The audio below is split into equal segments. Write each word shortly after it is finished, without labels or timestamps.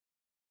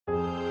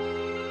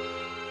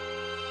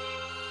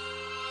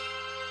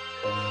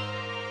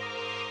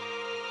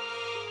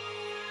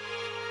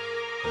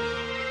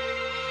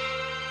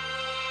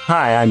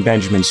Hi, I'm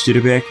Benjamin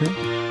Studebaker.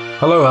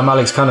 Hello, I'm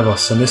Alex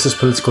Canavos, and this is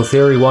Political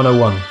Theory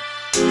 101.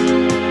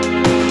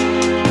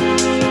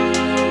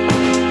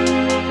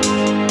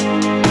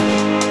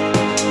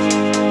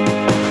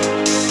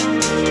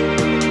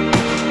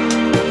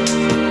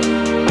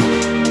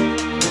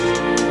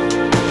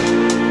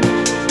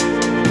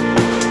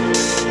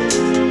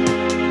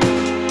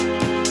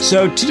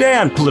 So today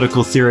on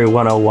Political Theory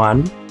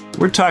 101,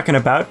 we're talking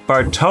about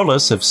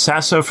Bartolus of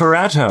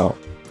Sassoferrato.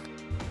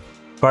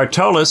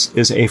 Bartolus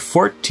is a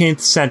 14th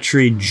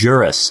century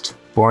jurist,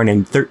 born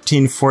in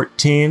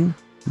 1314,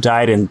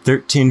 died in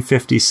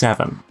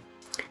 1357.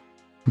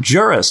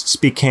 Jurists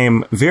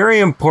became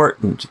very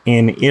important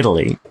in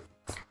Italy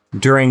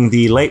during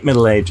the late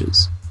Middle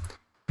Ages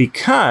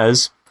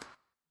because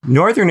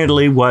northern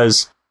Italy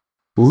was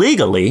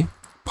legally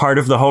part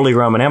of the Holy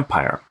Roman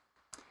Empire.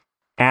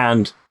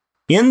 And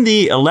in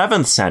the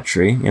 11th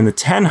century, in the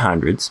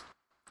 1000s,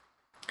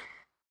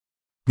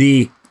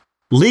 the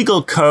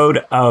legal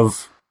code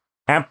of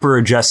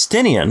Emperor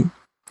Justinian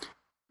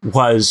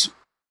was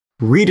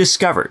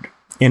rediscovered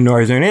in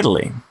northern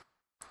Italy.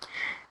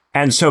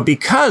 And so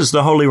because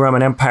the Holy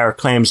Roman Empire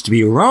claims to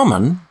be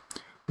Roman,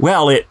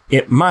 well,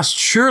 it must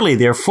surely,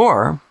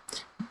 therefore,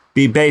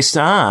 be based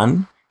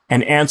on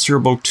and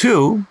answerable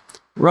to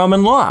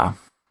Roman law.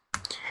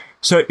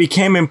 So it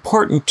became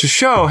important to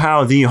show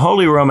how the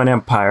Holy Roman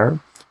Empire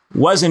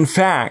was, in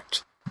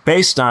fact,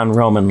 based on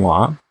Roman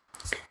law.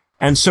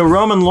 And so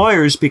Roman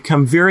lawyers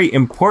become very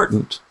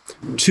important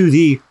to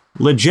the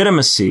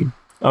legitimacy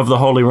of the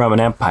Holy Roman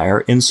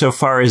Empire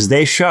insofar as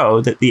they show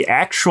that the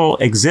actual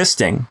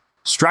existing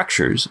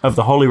structures of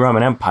the Holy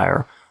Roman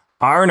Empire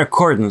are in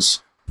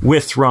accordance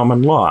with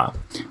Roman law.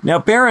 Now,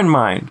 bear in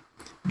mind,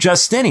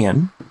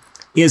 Justinian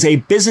is a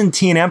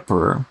Byzantine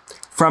emperor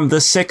from the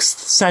 6th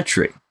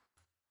century.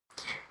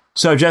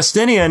 So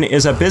Justinian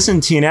is a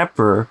Byzantine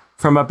emperor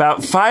from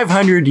about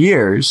 500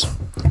 years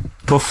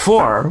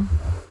before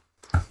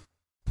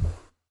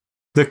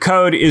the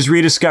code is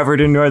rediscovered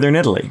in northern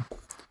Italy.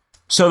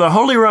 So the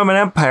Holy Roman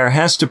Empire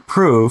has to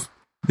prove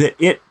that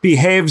it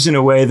behaves in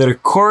a way that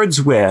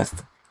accords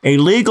with a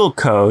legal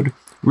code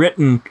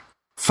written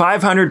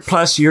 500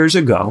 plus years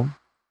ago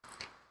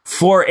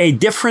for a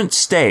different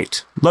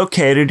state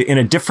located in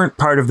a different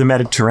part of the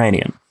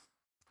Mediterranean.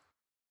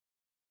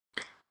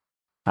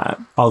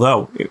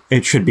 Although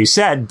it should be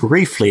said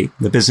briefly,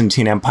 the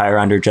Byzantine Empire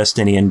under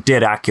Justinian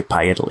did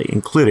occupy Italy,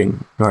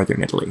 including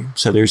northern Italy.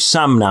 So there's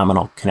some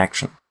nominal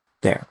connection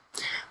there.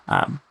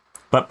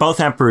 But both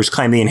emperors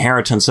claim the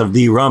inheritance of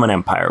the Roman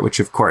Empire, which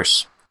of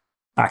course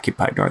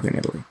occupied northern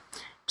Italy.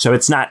 So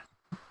it's not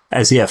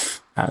as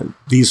if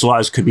these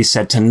laws could be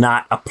said to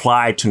not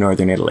apply to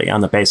northern Italy on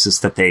the basis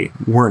that they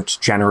weren't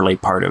generally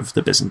part of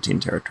the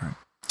Byzantine territory.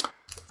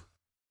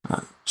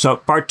 So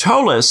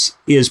Bartolus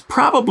is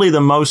probably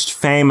the most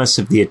famous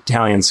of the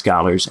Italian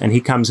scholars, and he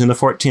comes in the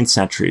 14th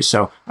century.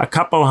 So a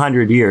couple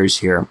hundred years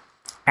here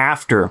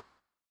after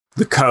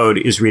the code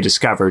is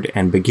rediscovered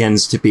and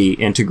begins to be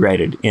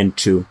integrated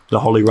into the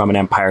Holy Roman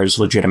Empire's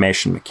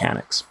legitimation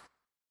mechanics.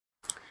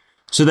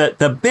 So that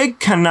the big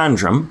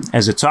conundrum,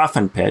 as it's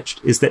often pitched,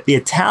 is that the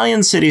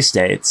Italian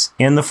city-states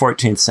in the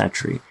 14th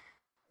century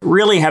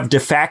really have de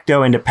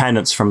facto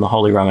independence from the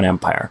Holy Roman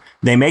Empire.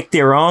 They make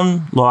their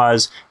own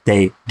laws,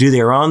 they do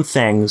their own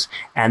things,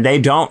 and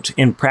they don't,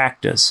 in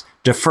practice,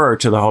 defer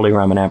to the Holy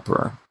Roman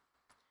Emperor.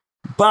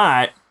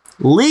 But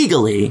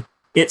legally,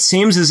 it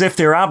seems as if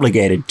they're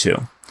obligated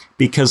to,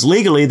 because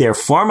legally they're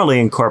formally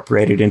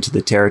incorporated into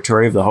the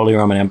territory of the Holy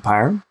Roman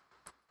Empire.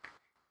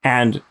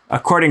 And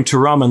according to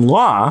Roman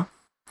law,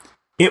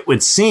 it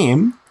would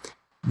seem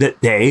that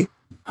they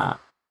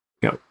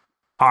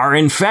are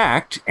in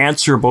fact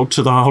answerable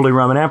to the Holy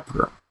Roman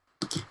Emperor.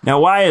 Now,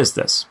 why is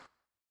this?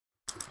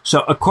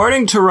 So,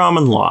 according to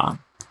Roman law,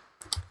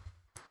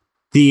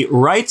 the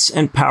rights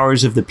and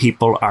powers of the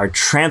people are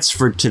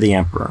transferred to the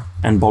emperor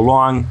and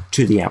belong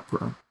to the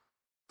emperor.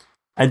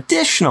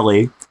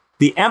 Additionally,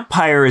 the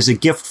empire is a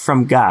gift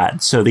from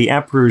God, so the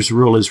emperor's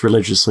rule is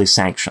religiously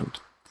sanctioned.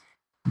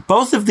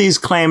 Both of these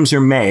claims are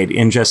made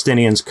in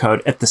Justinian's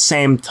code at the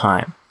same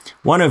time.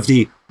 One of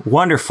the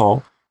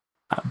wonderful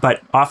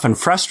but often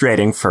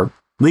frustrating for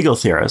legal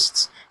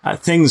theorists,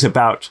 things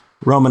about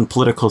Roman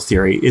political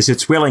theory is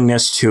its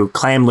willingness to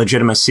claim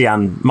legitimacy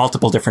on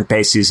multiple different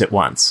bases at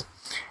once,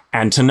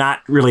 and to not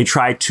really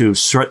try to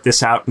sort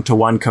this out into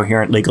one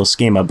coherent legal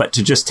schema, but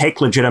to just take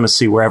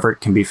legitimacy wherever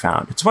it can be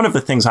found. It's one of the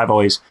things I've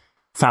always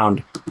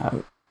found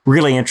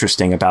really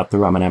interesting about the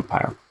Roman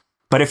Empire.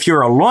 But if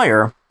you're a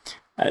lawyer,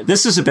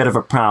 this is a bit of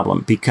a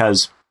problem,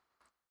 because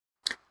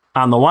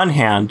on the one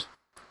hand,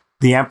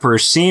 the emperor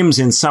seems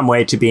in some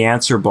way to be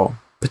answerable,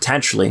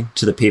 potentially,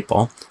 to the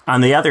people. On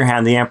the other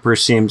hand, the emperor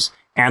seems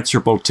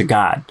answerable to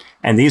God.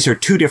 And these are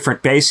two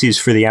different bases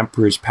for the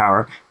emperor's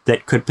power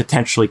that could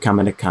potentially come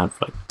into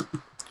conflict.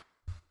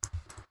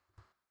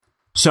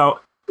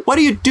 So, what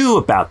do you do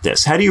about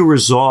this? How do you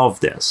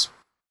resolve this?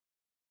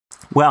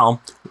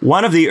 Well,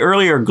 one of the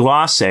earlier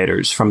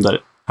glossators from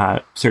the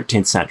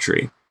 13th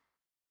century,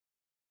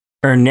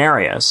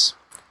 Irnerius,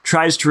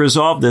 tries to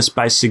resolve this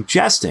by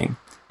suggesting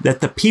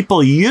that the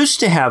people used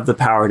to have the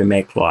power to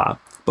make law,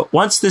 but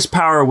once this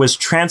power was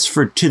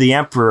transferred to the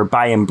emperor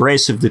by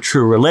embrace of the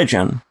true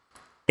religion,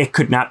 it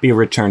could not be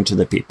returned to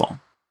the people.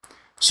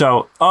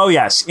 So,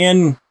 yes,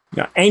 in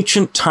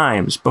ancient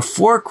times,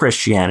 before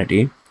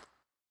Christianity,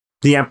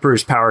 the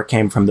emperor's power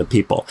came from the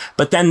people.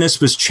 But then this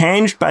was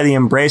changed by the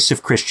embrace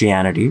of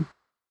Christianity.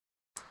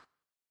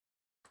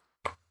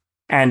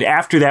 And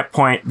after that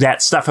point,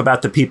 that stuff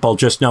about the people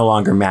just no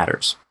longer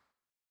matters.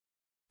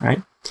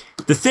 Right?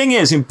 The thing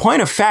is, in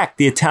point of fact,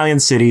 the Italian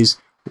cities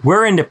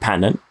were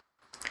independent,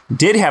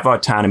 did have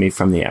autonomy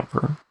from the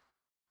emperor,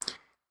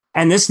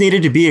 and this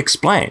needed to be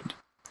explained.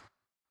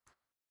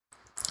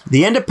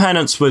 The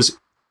independence was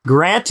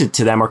granted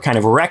to them, or kind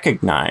of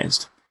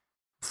recognized,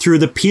 through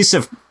the Peace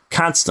of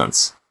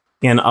Constance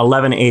in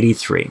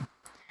 1183.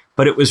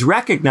 But it was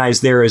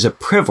recognized there as a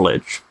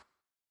privilege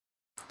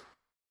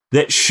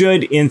that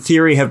should, in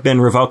theory, have been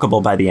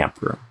revocable by the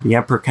emperor. The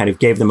emperor kind of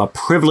gave them a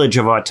privilege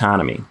of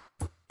autonomy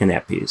in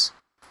that peace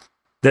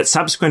that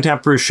subsequent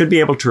emperors should be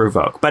able to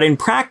revoke. But in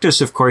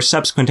practice, of course,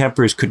 subsequent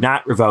emperors could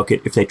not revoke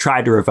it. If they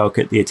tried to revoke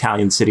it, the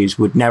Italian cities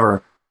would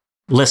never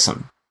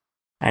listen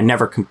and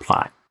never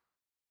comply.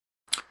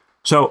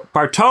 So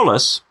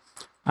Bartolus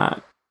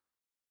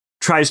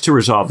tries to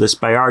resolve this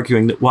by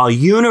arguing that while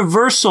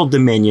universal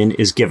dominion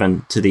is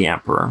given to the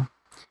emperor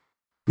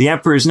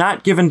is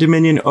not given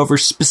dominion over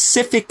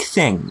specific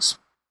things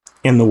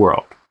in the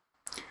world.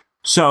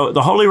 So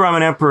the Holy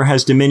Roman Emperor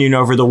has dominion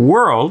over the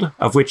world,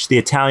 of which the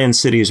Italian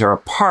cities are a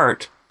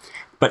part,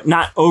 but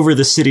not over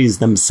the cities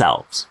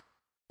themselves.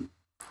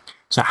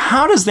 So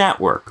how does that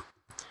work?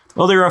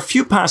 Well, there are a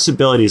few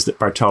possibilities that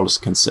Bartolus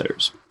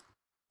considers.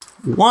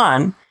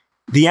 One,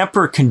 the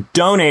emperor can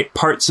donate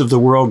parts of the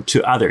world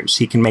to others.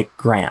 He can make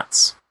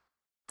grants.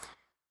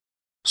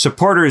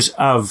 Supporters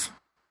of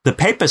the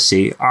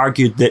papacy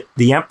argued that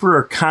the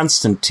Emperor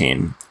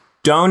Constantine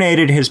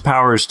donated his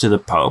powers to the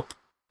Pope,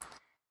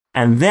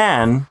 and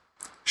then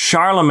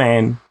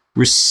Charlemagne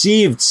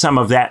received some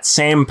of that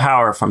same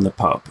power from the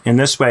Pope. In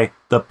this way,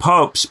 the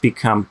popes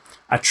become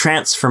a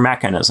transfer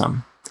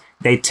mechanism.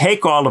 They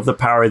take all of the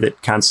power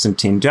that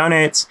Constantine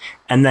donates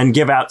and then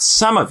give out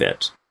some of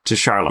it to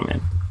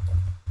Charlemagne.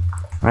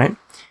 Right?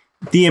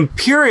 The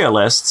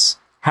imperialists,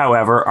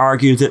 however,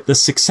 argue that the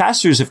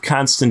successors of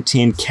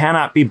Constantine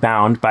cannot be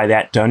bound by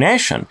that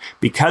donation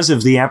because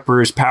of the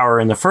emperor's power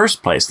in the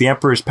first place. The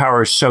emperor's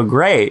power is so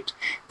great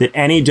that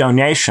any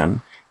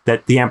donation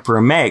that the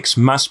emperor makes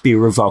must be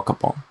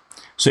revocable.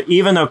 So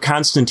even though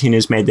Constantine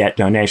has made that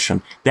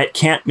donation, that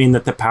can't mean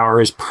that the power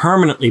has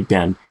permanently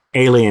been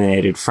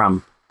alienated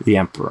from the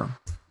emperor.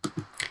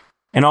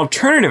 An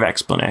alternative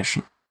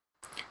explanation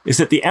is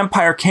that the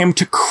empire came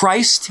to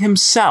Christ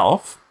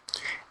himself,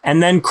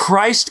 and then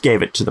Christ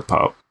gave it to the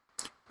Pope,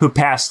 who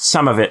passed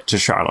some of it to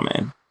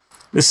Charlemagne.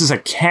 This is a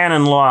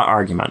canon law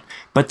argument,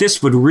 but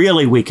this would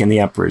really weaken the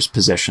emperor's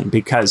position,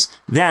 because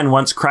then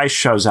once Christ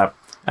shows up,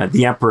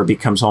 the emperor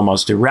becomes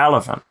almost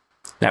irrelevant.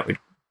 That would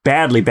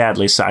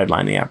badly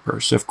sideline the emperor.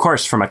 So, of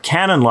course, from a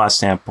canon law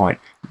standpoint,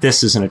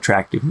 this is an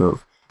attractive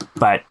move.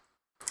 But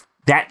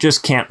that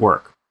just can't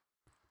work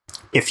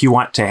if you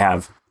want to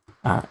have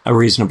a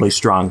reasonably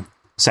strong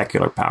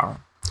secular power.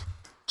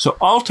 So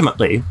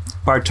ultimately,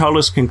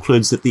 Bartolus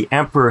concludes that the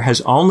emperor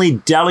has only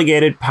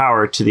delegated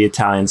power to the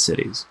Italian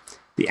cities.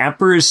 The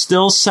emperor is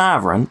still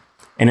sovereign,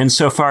 and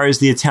insofar as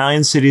the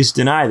Italian cities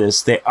deny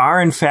this, they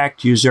are in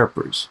fact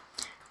usurpers.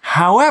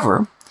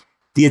 However,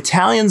 the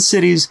Italian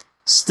cities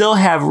still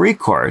have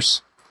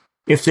recourse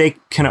if they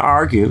can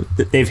argue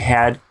that they've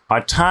had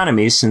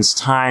autonomy since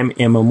time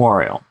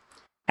immemorial.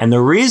 And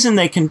the reason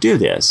they can do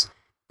this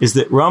is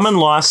that Roman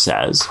law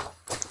says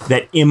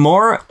that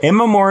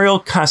immemorial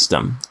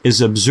custom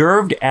is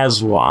observed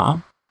as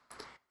law,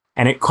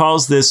 and it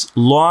calls this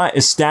law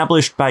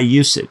established by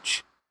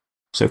usage.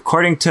 So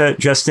according to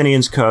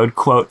Justinian's code,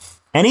 quote,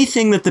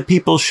 anything that the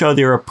people show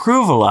their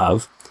approval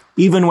of,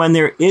 even when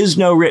there is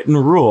no written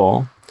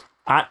rule,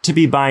 ought to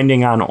be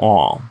binding on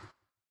all.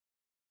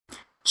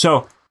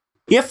 So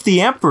if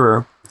the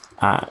emperor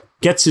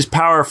gets his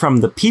power from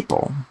the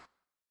people,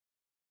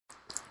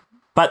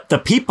 but the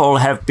people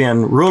have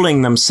been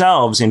ruling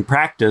themselves in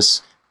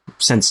practice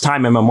since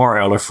time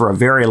immemorial or for a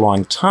very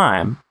long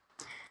time,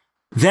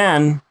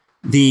 then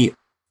the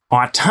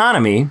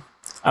autonomy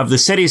of the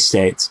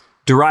city-states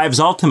derives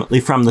ultimately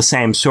from the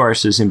same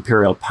source as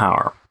imperial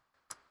power.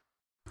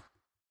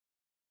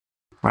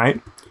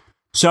 Right?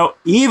 So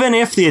even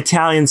if the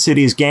Italian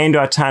cities gained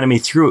autonomy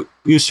through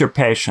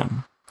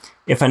usurpation,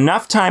 if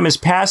enough time has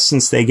passed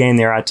since they gained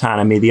their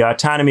autonomy, the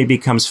autonomy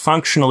becomes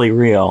functionally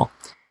real,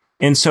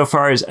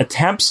 insofar as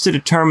attempts to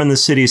determine the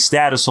city's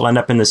status will end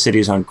up in the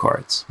city's own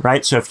courts,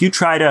 right? So if you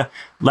try to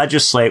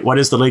legislate what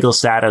is the legal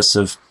status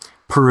of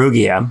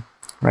Perugia,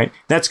 right,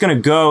 that's going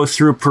to go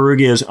through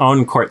Perugia's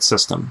own court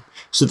system.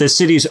 So the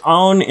city's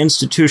own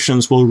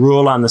institutions will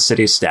rule on the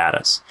city's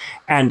status.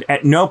 And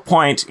at no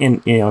point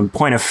in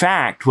point of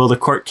fact will the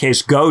court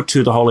case go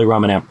to the Holy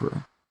Roman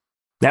Emperor.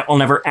 That will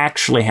never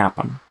actually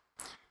happen.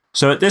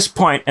 So at this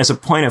point, as a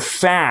point of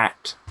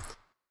fact,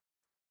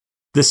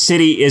 the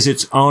city is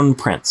its own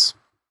prince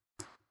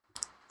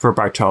for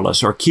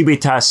Bartolus, or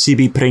civitas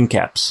sibi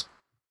princeps,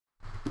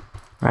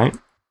 right?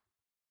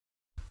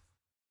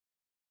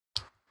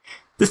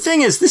 The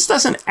thing is, this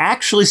doesn't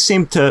actually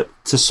seem to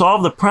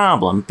solve the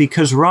problem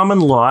because Roman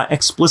law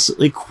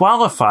explicitly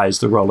qualifies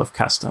the role of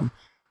custom.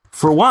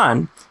 For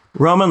one,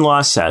 Roman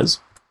law says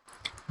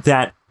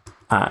that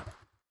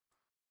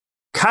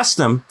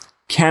custom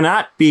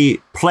cannot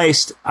be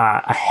placed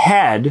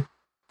ahead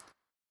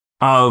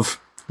of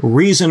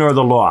reason or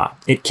the law.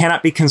 It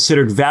cannot be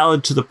considered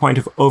valid to the point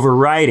of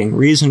overriding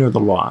reason or the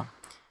law.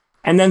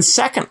 And then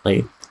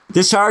secondly,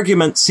 this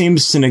argument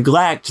seems to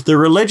neglect the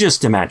religious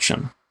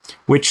dimension,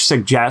 which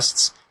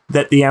suggests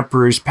that the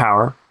emperor's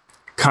power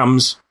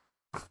comes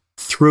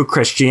through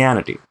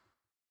Christianity.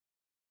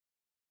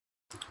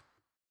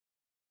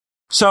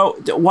 So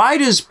why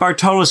does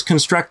Bartolus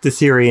construct the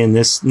theory in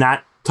this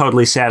not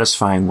totally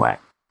satisfying way?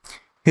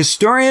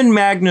 Historian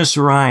Magnus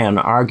Ryan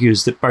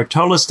argues that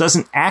Bartolus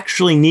doesn't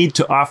actually need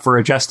to offer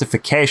a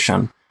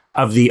justification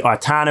of the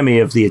autonomy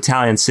of the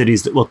Italian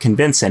cities that will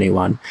convince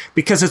anyone,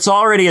 because it's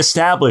already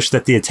established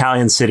that the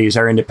Italian cities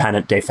are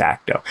independent de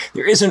facto.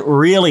 There isn't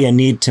really a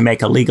need to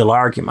make a legal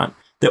argument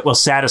that will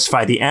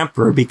satisfy the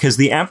emperor, because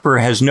the emperor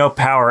has no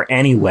power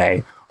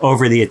anyway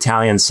over the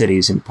Italian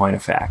cities in point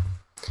of fact.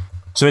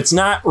 So it's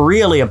not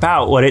really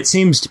about what it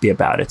seems to be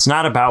about. It's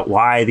not about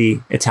why the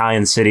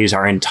Italian cities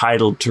are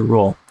entitled to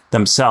rule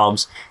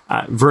themselves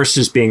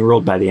versus being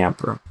ruled by the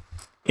emperor.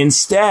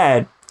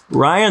 Instead,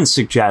 Ryan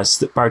suggests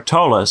that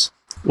Bartolus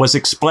was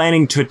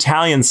explaining to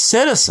Italian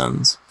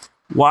citizens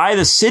why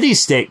the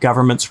city-state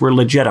governments were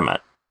legitimate.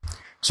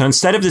 So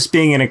instead of this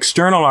being an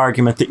external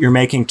argument that you're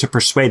making to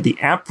persuade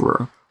the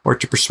emperor or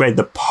to persuade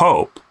the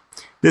pope,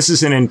 this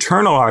is an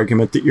internal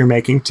argument that you're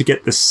making to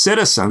get the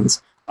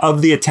citizens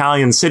of the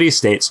Italian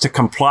city-states to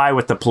comply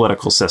with the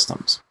political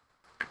systems.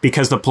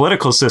 Because the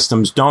political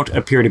systems don't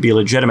appear to be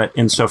legitimate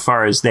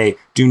insofar as they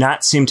do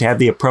not seem to have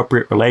the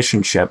appropriate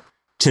relationship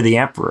to the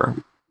emperor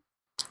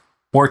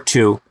or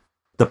to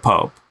the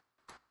pope.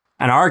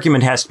 An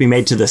argument has to be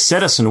made to the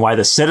citizen why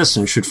the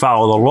citizen should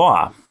follow the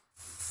law.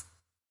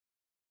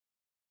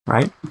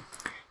 Right?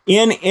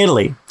 In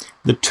Italy,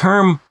 the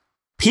term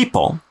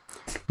people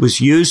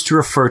was used to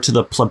refer to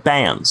the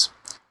plebeians.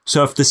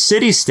 So if the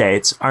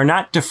city-states are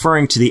not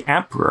deferring to the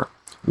emperor,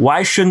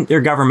 why shouldn't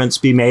their governments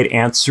be made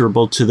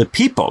answerable to the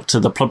people, to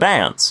the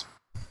plebeians?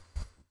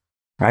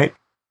 Right?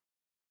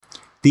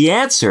 The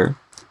answer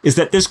is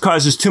that this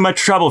causes too much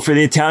trouble for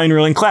the Italian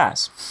ruling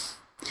class.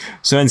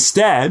 So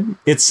instead,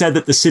 it's said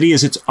that the city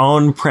is its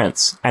own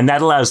prince, and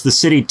that allows the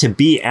city to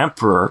be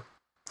emperor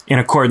in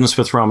accordance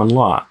with Roman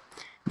law.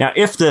 Now,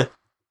 if the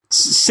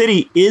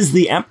city is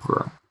the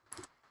emperor,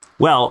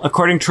 well,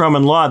 according to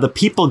Roman law, the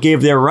people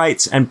gave their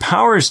rights and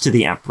powers to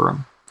the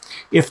emperor.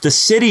 If the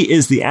city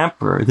is the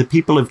emperor, the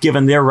people have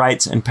given their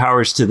rights and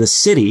powers to the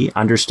city,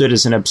 understood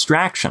as an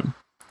abstraction.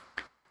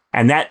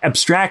 And that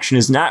abstraction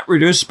is not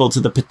reducible to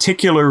the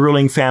particular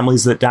ruling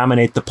families that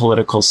dominate the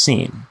political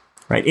scene.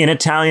 Right? In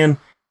Italian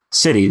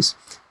cities,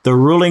 the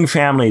ruling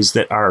families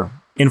that are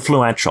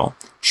influential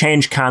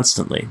change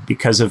constantly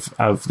because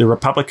of the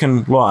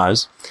Republican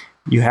laws.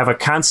 You have a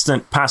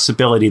constant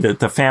possibility that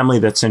the family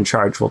that's in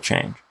charge will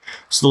change.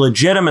 So the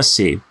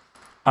legitimacy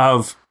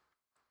of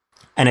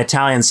an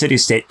Italian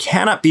city-state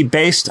cannot be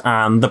based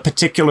on the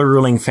particular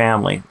ruling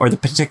family or the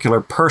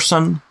particular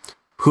person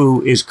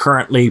who is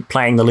currently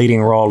playing the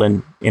leading role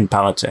in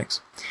politics.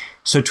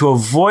 So to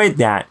avoid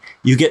that,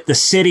 you get the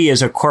city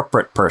as a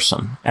corporate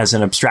person, as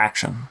an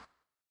abstraction,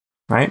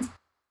 right?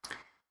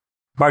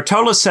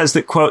 Bartolus says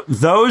that, quote,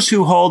 those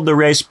who hold the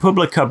res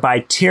publica by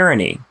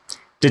tyranny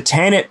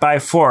detain it by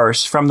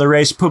force from the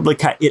res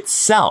publica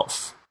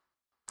itself,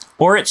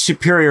 or its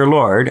superior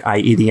lord,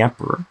 i.e. the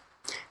emperor,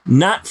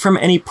 not from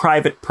any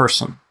private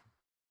person,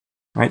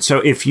 right? So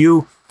if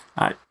you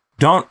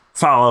don't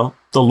follow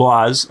the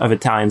laws of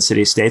Italian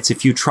city-states,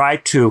 if you try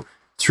to,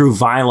 through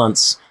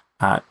violence,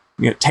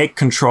 take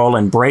control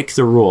and break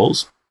the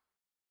rules,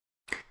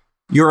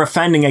 you're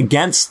offending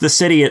against the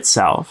city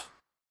itself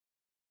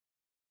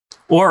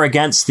or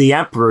against the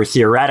emperor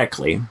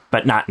theoretically,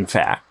 but not in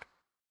fact.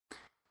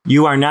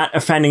 You are not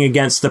offending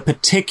against the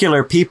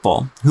particular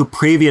people who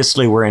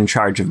previously were in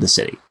charge of the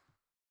city.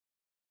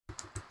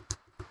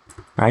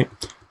 Right?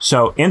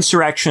 So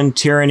insurrection,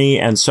 tyranny,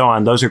 and so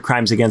on, those are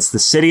crimes against the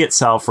city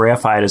itself,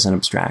 reified as an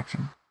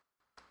abstraction.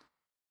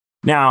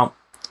 Now,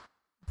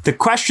 the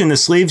question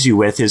this leaves you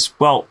with is,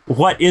 well,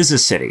 what is a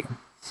city?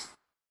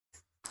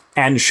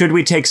 And should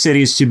we take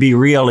cities to be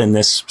real in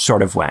this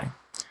sort of way?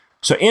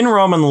 So in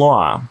Roman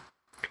law,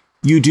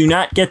 you do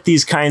not get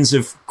these kinds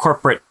of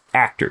corporate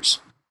actors.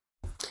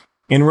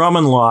 In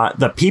Roman law,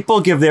 the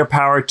people give their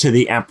power to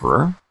the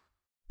emperor.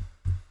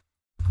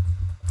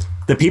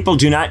 The people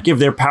do not give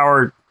their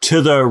power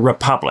to the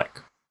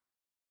republic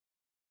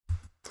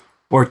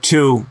or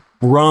to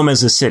Rome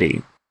as a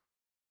city.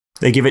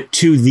 They give it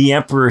to the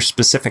emperor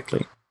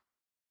specifically.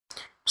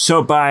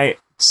 So by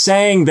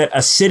saying that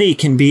a city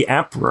can be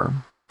emperor,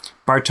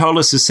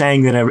 Bartolus is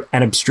saying that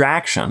an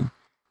abstraction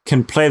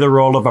can play the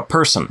role of a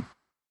person.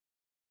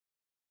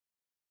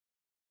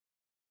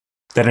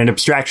 That an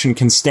abstraction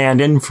can stand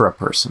in for a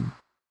person.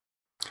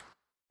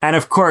 And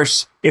of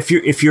course, if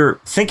you're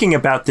thinking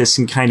about this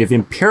in kind of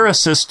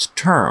empiricist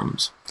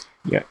terms,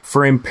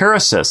 for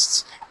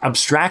empiricists,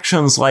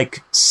 abstractions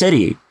like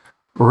city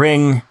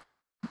ring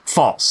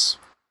false.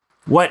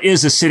 What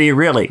is a city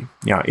really?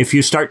 If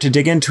you start to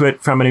dig into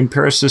it from an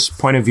empiricist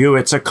point of view,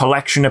 it's a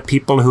collection of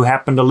people who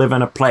happen to live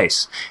in a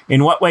place.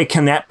 In what way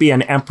can that be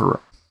an emperor?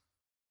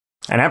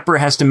 An emperor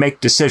has to make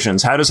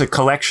decisions. How does a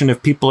collection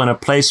of people in a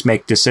place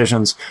make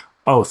decisions?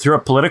 Oh, through a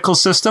political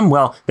system?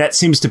 Well, that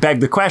seems to beg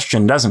the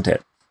question, doesn't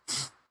it?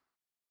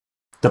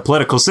 The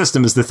political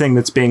system is the thing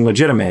that's being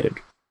legitimated.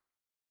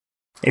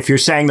 If you're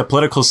saying the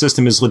political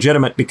system is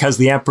legitimate because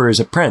the emperor is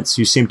a prince,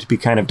 you seem to be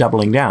kind of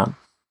doubling down.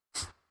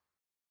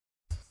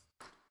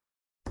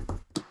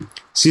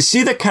 So you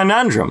see the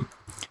conundrum.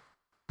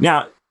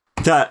 Now,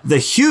 the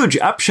huge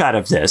upshot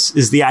of this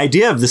is the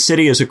idea of the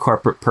city as a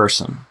corporate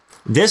person.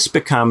 This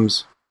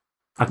becomes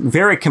a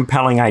very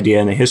compelling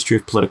idea in the history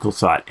of political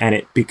thought, and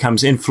it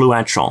becomes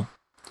influential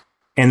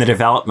in the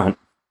development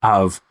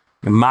of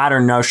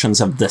modern notions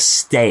of the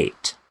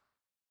state,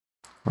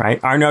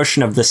 right? Our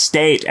notion of the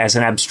state as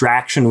an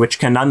abstraction which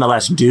can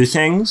nonetheless do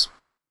things.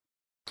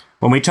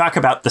 When we talk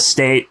about the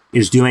state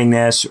is doing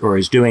this or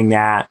is doing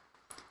that,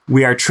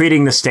 we are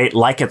treating the state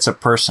like it's a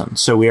person.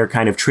 So we are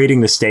kind of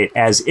treating the state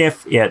as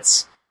if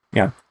it's,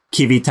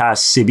 civitas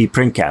sibi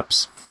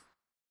princeps.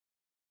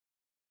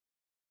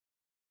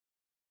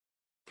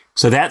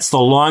 So that's the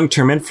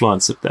long-term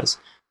influence of this.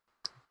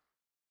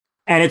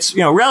 And it's,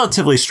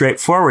 relatively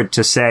straightforward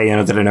to say,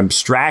 that an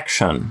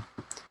abstraction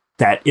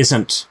that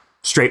isn't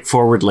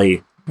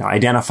straightforwardly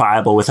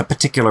identifiable with a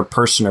particular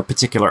person or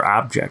particular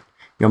object,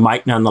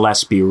 might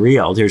nonetheless be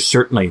real. There's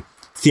certainly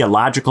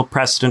theological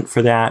precedent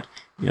for that.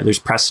 There's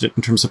precedent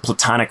in terms of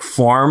Platonic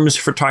forms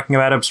for talking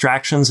about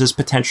abstractions as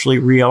potentially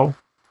real,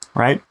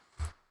 right?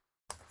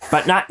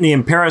 But not in the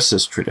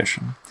empiricist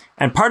tradition.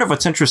 And part of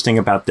what's interesting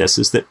about this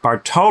is that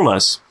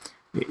Bartolus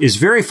is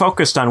very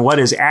focused on what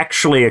is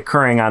actually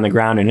occurring on the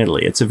ground in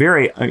Italy. It's a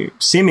very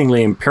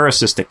seemingly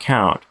empiricist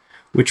account,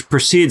 which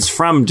proceeds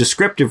from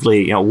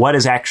descriptively, what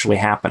is actually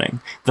happening.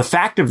 The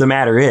fact of the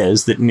matter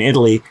is that in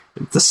Italy,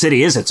 the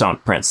city is its own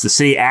prince. The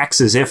city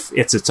acts as if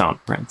it's its own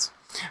prince.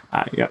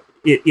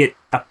 It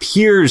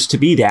appears to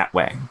be that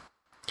way.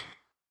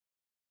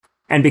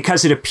 And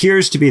because it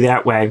appears to be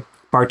that way,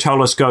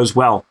 Bartolus goes,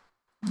 well,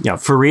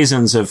 for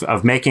reasons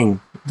of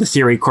making the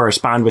theory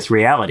correspond with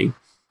reality,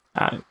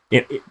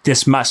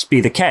 this must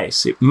be the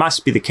case. It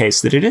must be the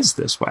case that it is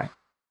this way.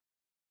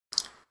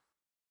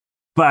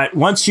 But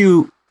once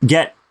you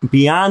get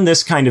beyond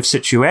this kind of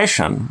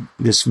situation,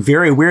 this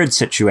very weird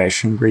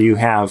situation where you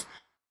have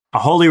a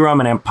Holy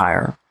Roman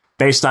Empire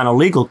based on a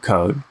legal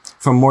code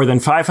from more than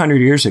 500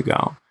 years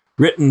ago,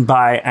 written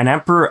by an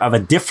emperor of a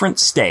different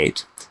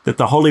state that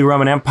the Holy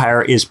Roman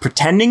Empire is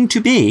pretending to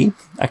be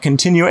a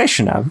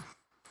continuation of,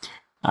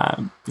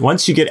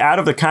 once you get out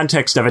of the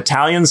context of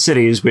Italian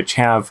cities, which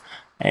have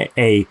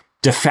a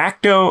de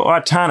facto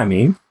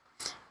autonomy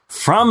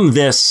from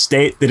this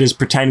state that is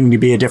pretending to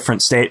be a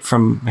different state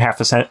from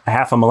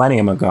half a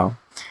millennium ago,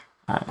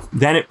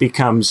 then it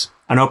becomes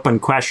an open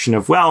question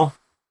of, well,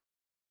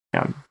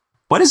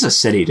 what is a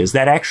city? Does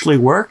that actually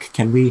work?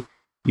 Can we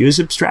use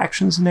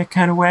abstractions in that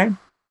kind of way?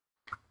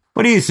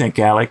 What do you think,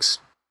 Alex?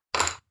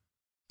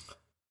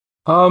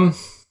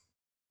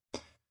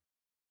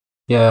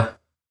 Yeah.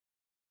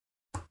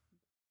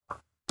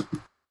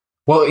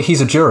 Well,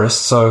 he's a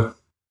jurist, so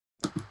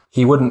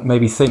he wouldn't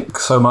maybe think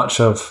so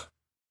much of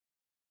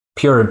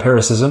pure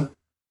empiricism.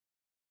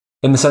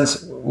 In the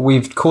sense,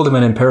 we've called him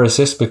an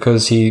empiricist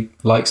because he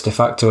likes de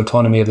facto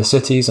autonomy of the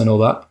cities and all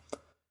that.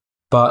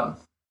 But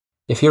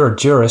if you're a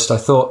jurist, I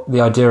thought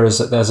the idea is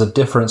that there's a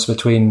difference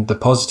between the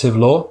positive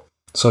law,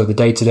 so the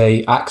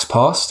day-to-day acts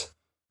passed,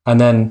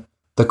 and then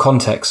the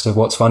context of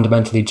what's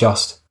fundamentally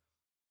just.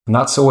 And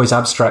that's always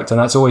abstract, and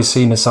that's always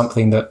seen as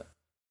something that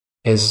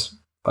is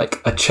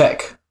like a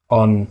check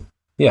on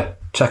the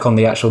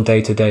actual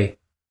day-to-day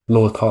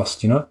law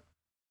passed,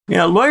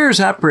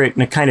 lawyers operate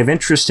in a kind of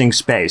interesting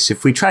space.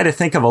 If we try to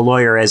think of a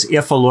lawyer as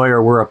if a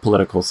lawyer were a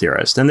political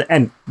theorist,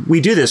 and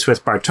we do this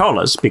with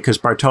Bartolus, because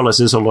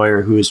Bartolus is a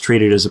lawyer who is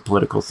treated as a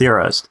political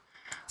theorist,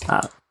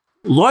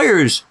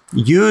 lawyers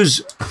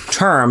use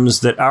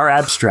terms that are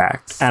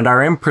abstract and are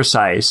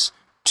imprecise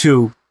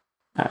to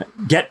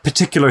get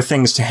particular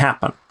things to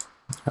happen.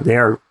 They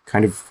are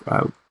kind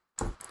of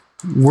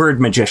word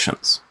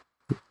magicians,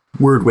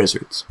 word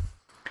wizards.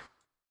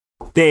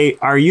 They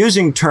are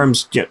using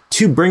terms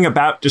to bring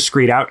about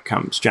discrete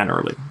outcomes,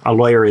 generally. A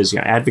lawyer is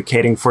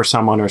advocating for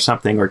someone or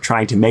something, or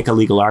trying to make a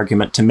legal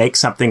argument to make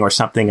something or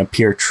something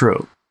appear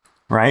true,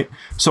 right?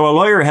 So a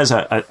lawyer has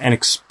an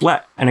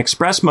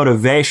express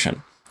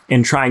motivation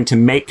in trying to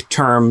make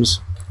terms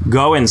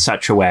go in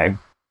such a way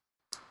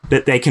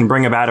that they can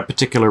bring about a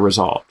particular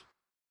result.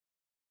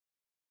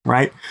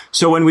 right?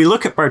 So when we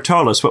look at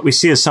Bartolus, what we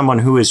see is someone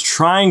who is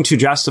trying to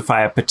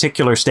justify a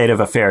particular state of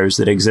affairs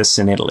that exists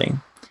in Italy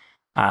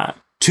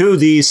to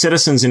the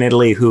citizens in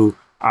Italy who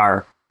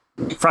are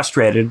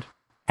frustrated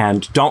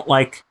and don't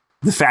like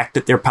the fact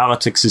that their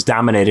politics is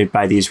dominated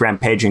by these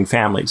rampaging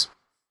families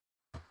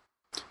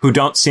who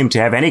don't seem to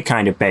have any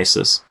kind of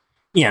basis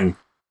in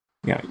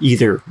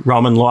either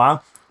Roman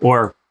law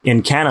or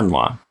in canon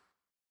law.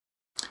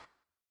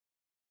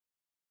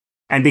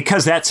 And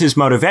because that's his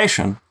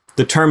motivation,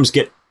 the terms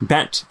get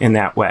bent in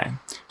that way.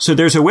 So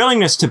there's a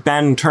willingness to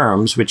bend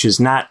terms, which is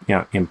not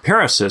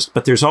empiricist,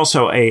 but there's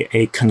also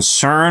a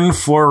concern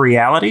for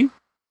reality.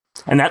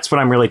 And that's what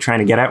I'm really trying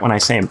to get at when I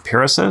say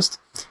empiricist.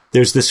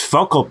 There's this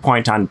focal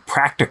point on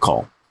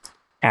practical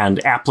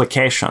and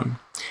application.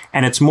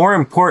 And it's more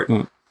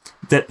important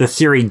that the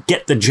theory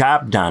get the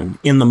job done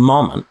in the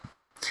moment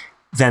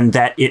than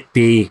that it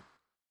be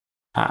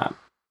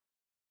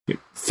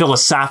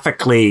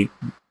philosophically,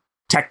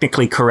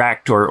 technically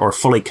correct or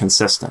fully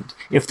consistent.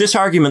 If this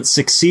argument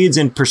succeeds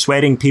in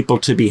persuading people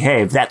to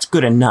behave, that's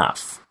good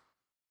enough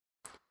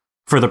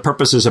for the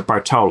purposes of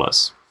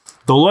Bartolus.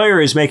 The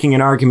lawyer is making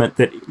an argument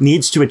that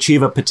needs to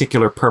achieve a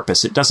particular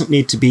purpose. It doesn't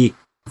need to be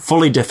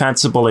fully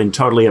defensible in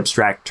totally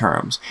abstract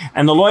terms.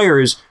 And the lawyer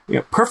is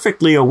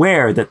perfectly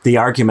aware that the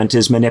argument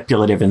is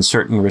manipulative in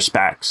certain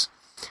respects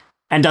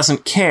and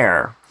doesn't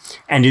care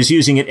and is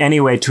using it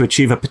anyway to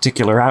achieve a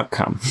particular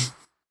outcome.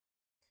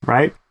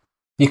 Right?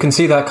 You can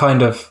see that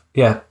kind of,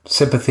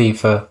 sympathy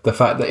for the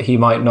fact that he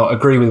might not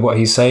agree with what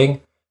he's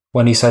saying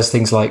when he says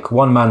things like,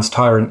 one man's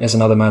tyrant is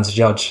another man's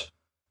judge,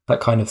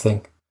 that kind of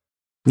thing.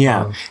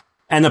 Yeah.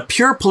 And the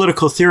pure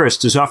political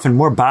theorist is often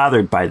more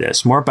bothered by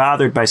this, more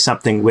bothered by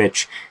something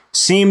which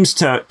seems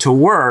to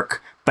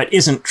work, but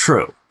isn't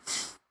true.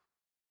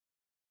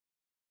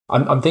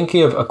 I'm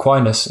thinking of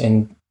Aquinas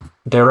in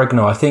De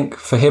Regno. I think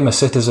for him, a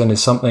citizen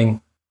is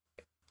something,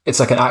 it's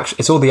like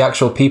it's all the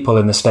actual people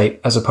in the state,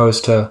 as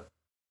opposed to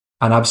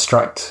an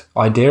abstract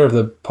idea of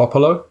the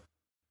popolo,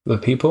 the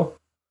people.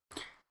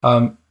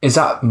 Is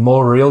that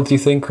more real, do you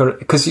think?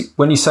 Because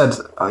when you said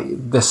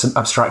this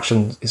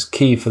abstraction is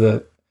key for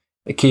the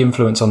key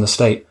influence on the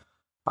state,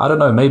 I don't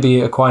know, maybe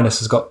Aquinas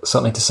has got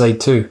something to say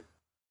too.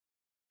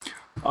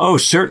 Oh,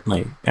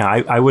 certainly.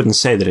 I wouldn't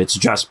say that it's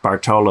just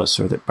Bartolus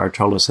or that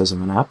Bartolus has a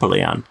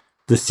monopoly on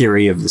the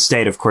theory of the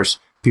state. Of course,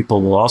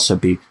 people will also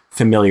be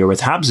familiar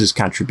with Hobbes's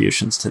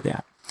contributions to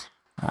that.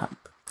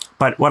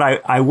 But what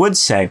I would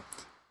say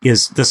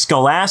is the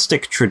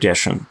scholastic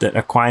tradition that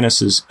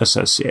Aquinas is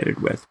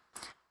associated with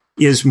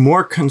is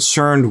more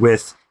concerned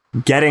with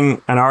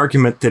getting an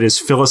argument that is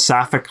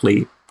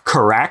philosophically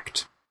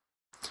correct,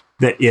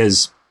 that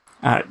is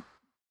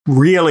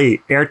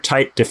really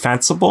airtight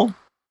defensible.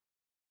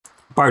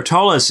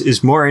 Bartolus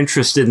is more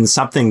interested in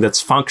something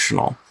that's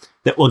functional,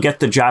 that will get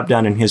the job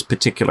done in his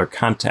particular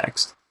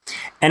context.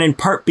 And in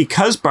part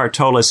because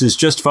Bartolus is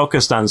just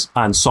focused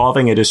on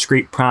solving a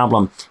discrete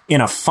problem in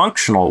a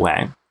functional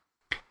way,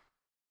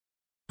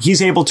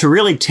 he's able to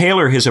really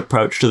tailor his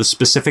approach to the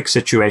specific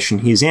situation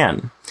he's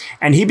in.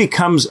 And he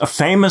becomes a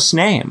famous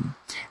name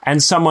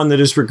and someone that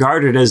is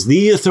regarded as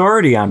the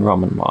authority on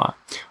Roman law.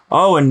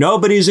 Oh, and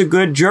nobody's a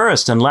good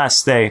jurist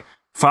unless they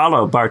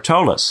follow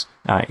Bartolus,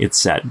 it's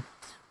said.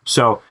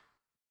 So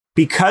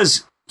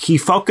because he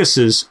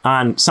focuses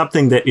on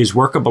something that is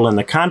workable in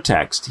the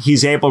context,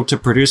 he's able to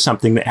produce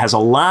something that has a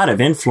lot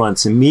of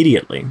influence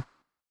immediately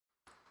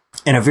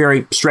in a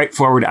very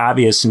straightforward,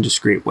 obvious, and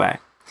discrete way.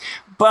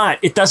 But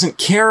it doesn't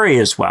carry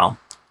as well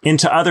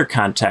into other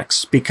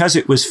contexts because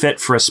it was fit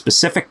for a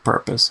specific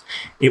purpose.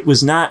 It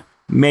was not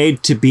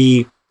made to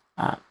be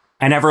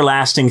an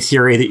everlasting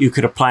theory that you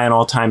could apply in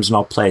all times and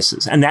all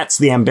places. And that's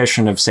the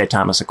ambition of, say,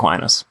 Thomas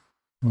Aquinas.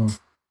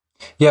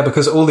 Yeah,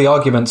 because all the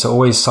arguments are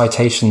always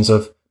citations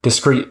of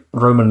discrete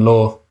Roman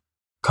law,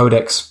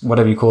 codex,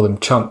 whatever you call them,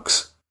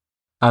 chunks.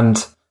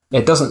 And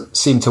it doesn't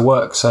seem to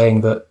work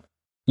saying that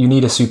you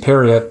need a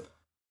superior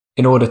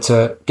in order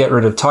to get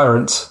rid of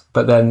tyrants,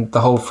 but then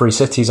the whole free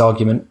cities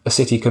argument, a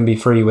city can be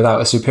free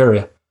without a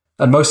superior.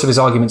 And most of his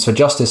arguments for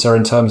justice are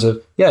in terms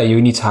of, you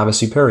need to have a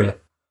superior.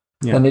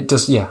 Yeah. And it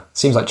just,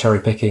 seems like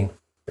cherry picking.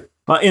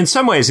 Well, in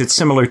some ways, it's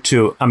similar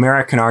to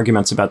American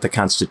arguments about the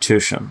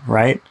Constitution,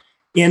 right?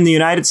 In the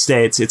United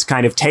States, it's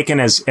kind of taken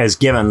as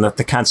given that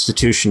the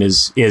Constitution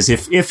is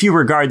if you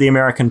regard the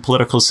American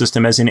political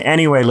system as in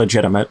any way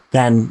legitimate,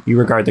 then you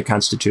regard the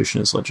Constitution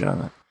as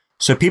legitimate.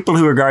 So people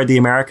who regard the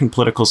American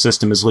political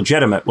system as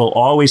legitimate will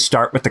always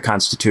start with the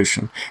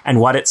Constitution and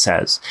what it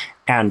says.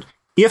 And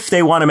if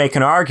they want to make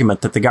an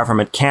argument that the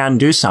government can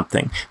do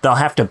something, they'll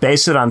have to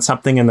base it on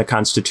something in the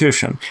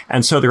Constitution.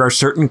 And so there are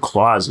certain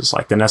clauses,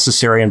 like the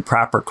necessary and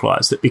proper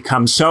clause, that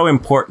become so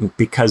important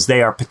because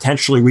they are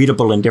potentially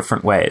readable in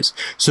different ways,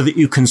 so that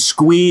you can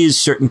squeeze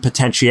certain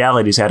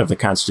potentialities out of the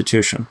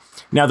Constitution.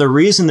 Now, the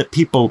reason that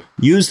people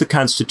use the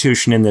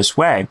Constitution in this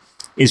way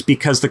is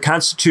because the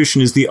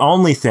Constitution is the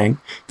only thing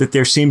that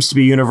there seems to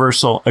be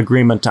universal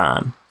agreement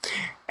on.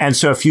 And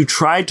so if you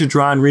tried to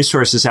draw on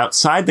resources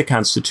outside the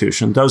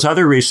Constitution, those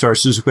other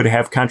resources would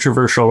have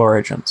controversial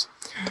origins.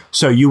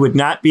 So you would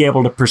not be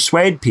able to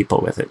persuade people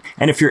with it.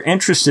 And if you're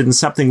interested in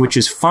something which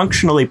is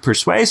functionally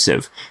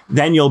persuasive,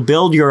 then you'll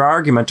build your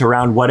argument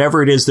around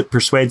whatever it is that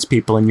persuades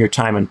people in your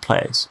time and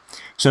place.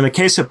 So in the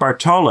case of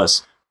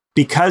Bartolus,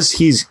 because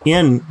he's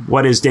in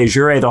what is de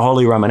jure the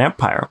Holy Roman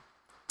Empire,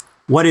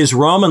 what is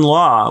Roman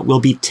law will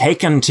be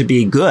taken to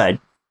be good.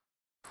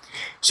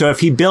 So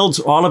if he builds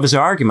all of his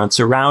arguments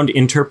around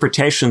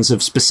interpretations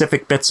of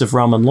specific bits of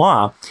Roman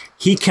law,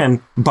 he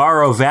can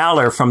borrow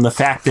valor from the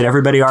fact that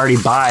everybody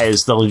already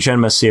buys the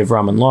legitimacy of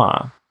Roman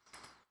law.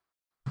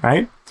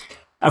 Right?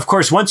 Of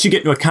course, once you get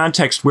into a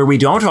context where we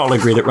don't all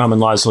agree that Roman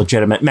law is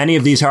legitimate, many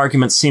of these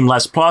arguments seem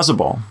less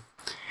plausible.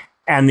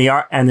 And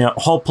the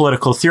whole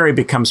political theory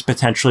becomes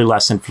potentially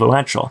less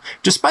influential.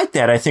 Despite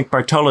that, I think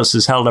Bartolus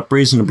is held up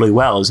reasonably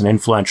well as an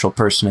influential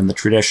person in the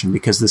tradition,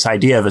 because this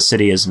idea of a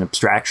city as an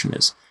abstraction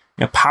is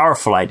a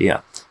powerful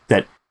idea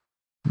that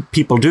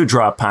people do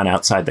draw upon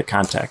outside the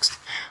context.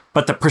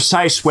 But the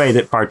precise way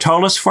that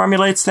Bartolus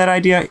formulates that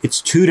idea,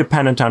 it's too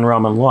dependent on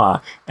Roman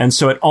law. And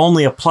so it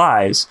only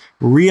applies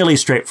really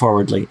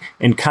straightforwardly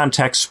in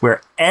contexts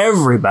where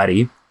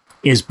everybody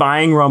is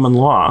buying Roman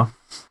law,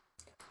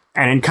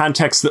 and in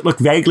contexts that look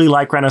vaguely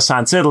like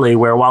Renaissance Italy,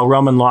 where while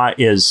Roman law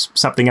is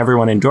something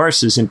everyone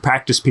endorses, in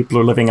practice people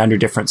are living under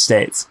different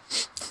states.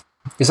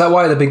 Is that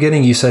why at the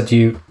beginning you said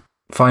you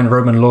find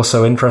Roman law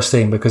so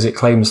interesting, because it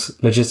claims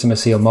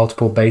legitimacy on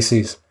multiple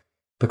bases?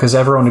 Because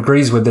everyone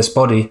agrees with this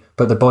body,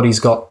 but the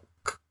body's got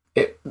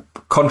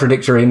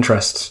contradictory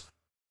interests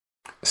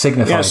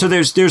signified. Yeah, so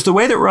there's the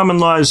way that Roman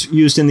law is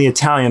used in the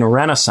Italian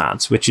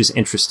Renaissance, which is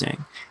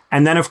interesting.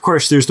 And then, of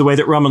course, there's the way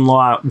that Roman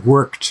law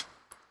worked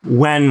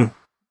when,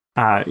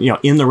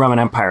 in the Roman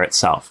Empire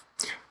itself.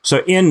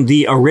 So in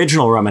the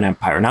original Roman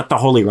Empire, not the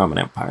Holy Roman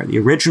Empire, the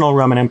original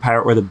Roman Empire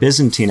or the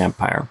Byzantine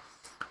Empire,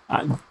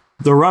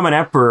 the Roman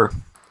emperor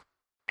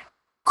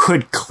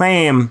could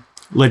claim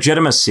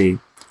legitimacy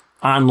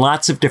on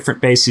lots of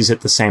different bases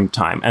at the same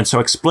time. And so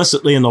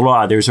explicitly in the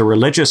law, there's a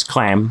religious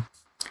claim,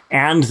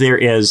 and there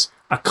is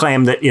a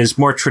claim that is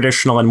more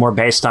traditional and more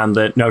based on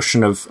the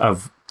notion of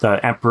the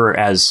emperor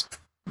as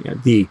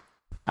the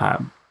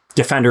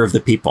defender of the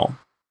people,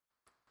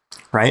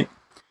 right?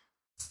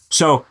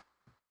 So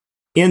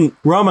in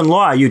Roman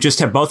law, you just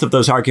have both of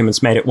those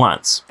arguments made at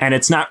once. And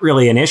it's not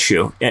really an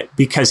issue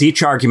because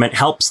each argument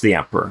helps the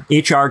emperor.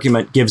 Each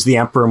argument gives the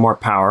emperor more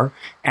power.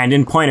 And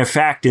in point of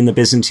fact, in the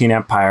Byzantine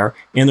Empire,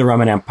 in the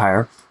Roman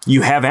Empire,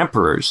 you have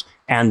emperors,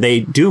 and they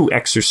do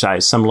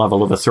exercise some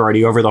level of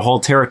authority over the whole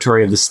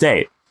territory of the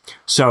state.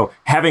 So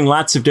having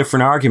lots of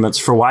different arguments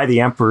for why the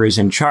emperor is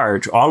in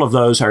charge, all of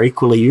those are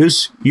equally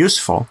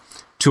useful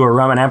to a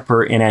Roman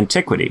emperor in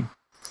antiquity.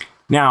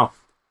 Now,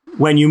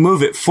 when you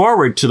move it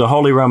forward to the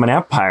Holy Roman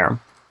Empire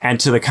and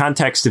to the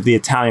context of the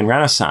Italian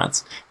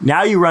Renaissance,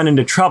 now you run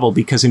into trouble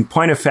because in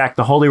point of fact,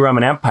 the Holy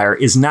Roman Empire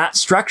is not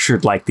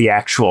structured like the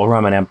actual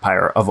Roman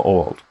Empire of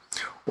old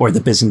or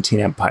the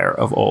Byzantine Empire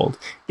of old.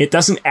 It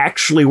doesn't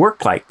actually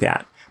work like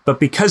that. But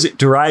because it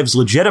derives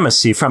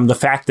legitimacy from the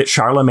fact that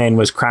Charlemagne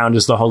was crowned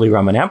as the Holy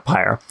Roman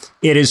Empire,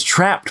 it is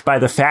trapped by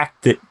the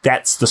fact that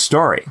that's the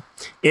story.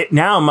 It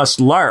now must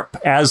LARP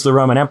as the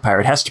Roman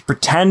Empire. It has to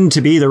pretend to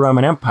be the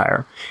Roman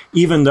Empire,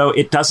 even though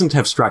it doesn't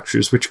have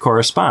structures which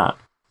correspond.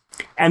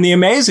 And the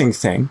amazing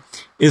thing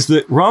is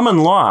that Roman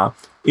law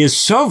is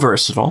so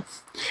versatile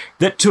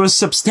that to a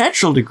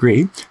substantial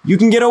degree, you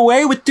can get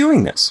away with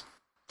doing this.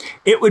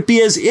 It would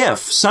be as if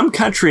some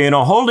country in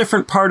a whole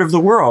different part of the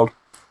world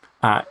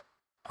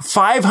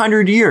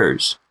 500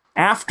 years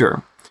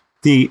after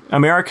the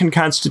American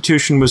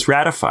Constitution was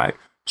ratified.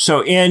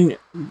 So in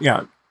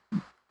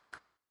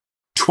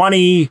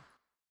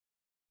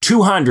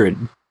 2200,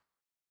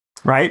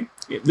 right?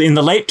 In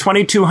the late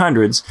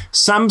 2200s,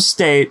 some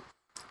state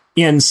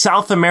in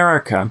South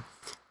America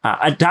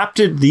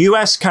adopted the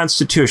U.S.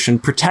 Constitution,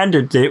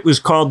 pretended that it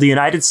was called the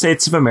United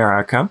States of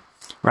America,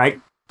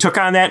 right? Took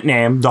on that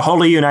name, the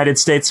Holy United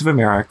States of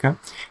America,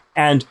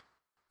 and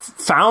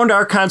found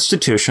our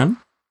Constitution,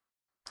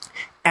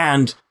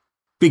 and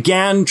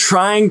began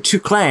trying to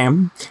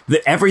claim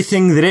that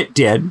everything that it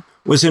did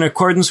was in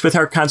accordance with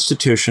our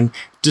Constitution,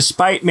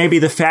 despite maybe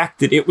the fact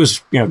that it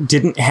was,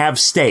 didn't have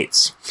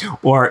states,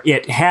 or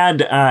it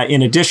had,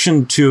 in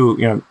addition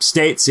to,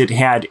 states, it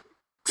had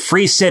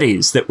free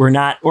cities that were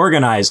not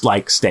organized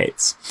like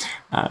states.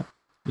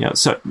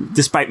 So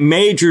despite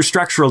major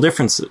structural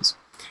differences.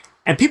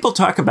 And people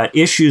talk about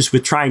issues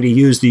with trying to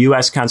use the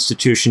U.S.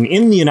 Constitution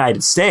in the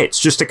United States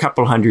just a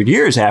couple hundred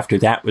years after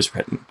that was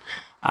written.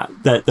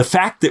 The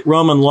fact that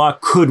Roman law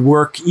could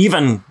work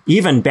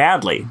even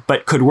badly,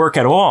 but could work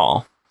at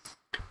all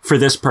for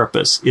this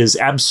purpose is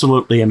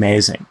absolutely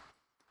amazing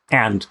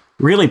and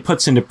really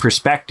puts into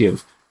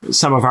perspective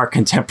some of our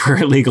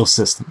contemporary legal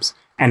systems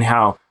and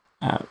how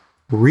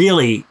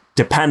really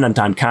dependent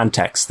on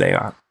context they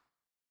are.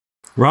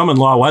 Roman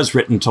law was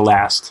written to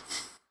last.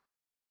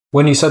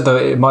 When you said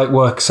that it might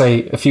work,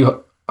 say, a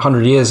few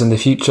hundred years in the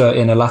future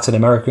in a Latin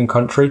American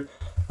country,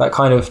 that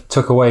kind of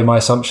took away my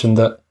assumption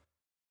that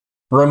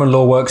Roman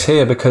law works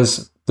here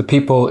because the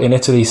people in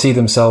Italy see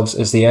themselves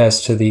as the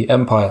heirs to the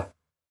empire.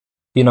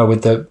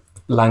 with the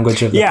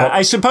language of the Yeah, pop.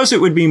 I suppose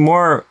it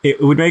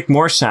would make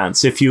more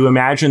sense if you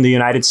imagine the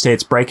United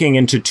States breaking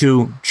into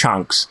two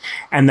chunks,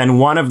 and then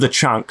one of the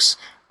chunks,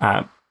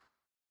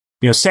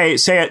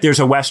 say there's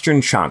a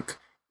Western chunk,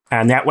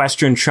 and that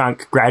Western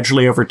chunk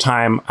gradually over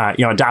time,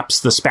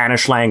 adopts the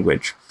Spanish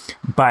language.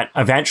 But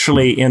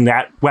eventually in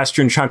that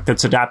Western chunk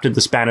that's adopted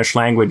the Spanish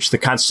language, the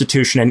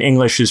Constitution in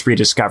English is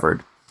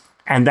rediscovered.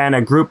 And then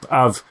a group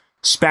of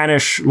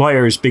Spanish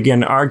lawyers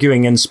begin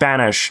arguing in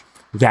Spanish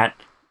that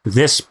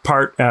this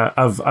part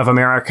of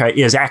America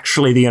is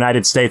actually the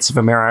United States of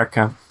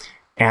America,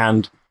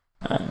 and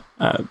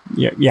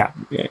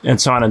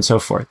and so on and so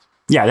forth.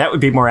 Yeah, that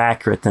would be more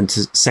accurate than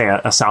to say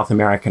a South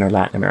American or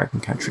Latin American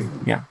country.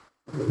 Yeah.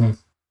 Mm-hmm.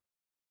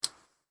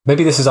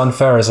 Maybe this is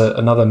unfair as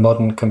another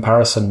modern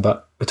comparison,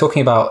 but we're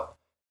talking about,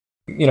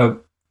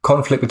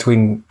 conflict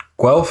between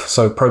Guelph,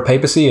 so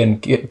pro-papacy,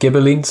 and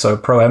Ghibelline, so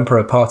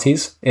pro-emperor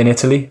parties in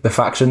Italy, the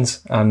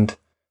factions. And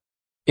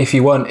if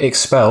you weren't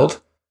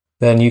expelled,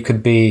 then you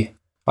could be,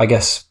 I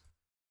guess,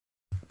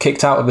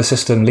 kicked out of the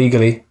system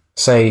legally,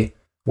 say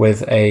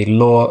with a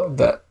law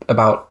that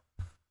about,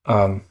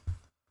 I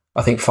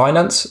think,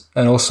 finance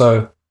and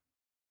also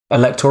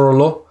electoral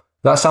law.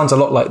 That sounds a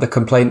lot like the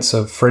complaints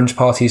of fringe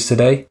parties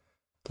today.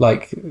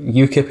 Like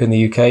UKIP in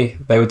the UK,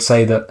 they would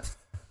say that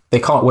they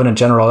can't win a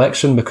general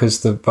election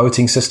because the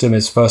voting system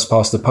is first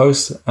past the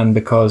post, and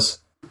because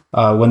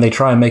when they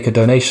try and make a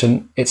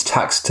donation, it's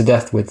taxed to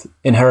death with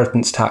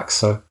inheritance tax.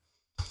 So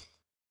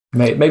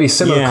maybe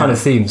similar kind of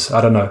themes. I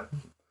don't know.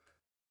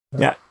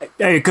 Yeah,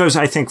 it goes,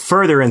 I think,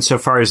 further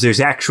insofar as there's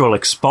actual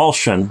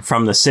expulsion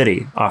from the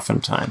city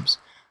oftentimes.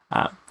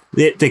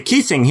 The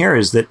key thing here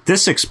is that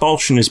this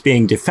expulsion is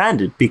being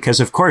defended because,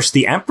 of course,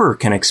 the emperor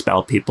can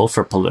expel people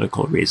for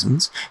political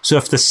reasons. So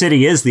if the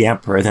city is the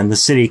emperor, then the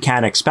city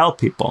can expel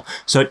people.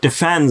 So it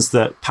defends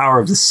the power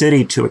of the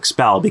city to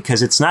expel,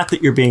 because it's not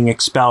that you're being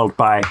expelled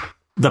by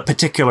the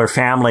particular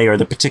family or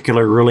the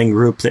particular ruling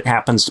group that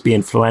happens to be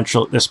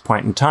influential at this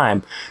point in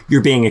time.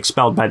 You're being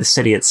expelled by the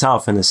city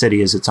itself, and the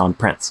city is its own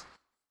prince.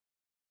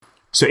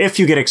 So if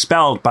you get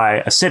expelled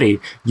by a city,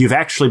 you've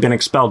actually been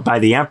expelled by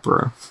the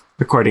emperor,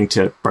 according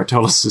to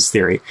Bartolus'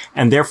 theory,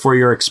 and therefore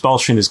your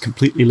expulsion is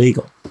completely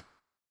legal.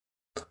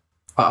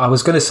 I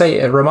was going to say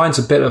it reminds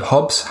a bit of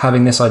Hobbes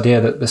having this idea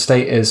that the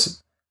state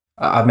is,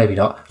 maybe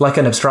not, like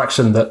an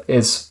abstraction that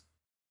it's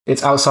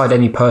outside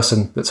any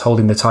person that's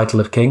holding the title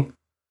of king.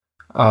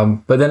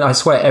 But then I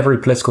swear every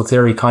political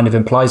theory kind of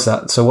implies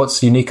that. So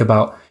what's unique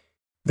about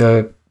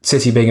the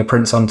city being a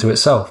prince unto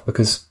itself?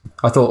 Because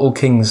I thought all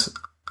kings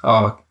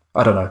are,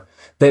 I don't know,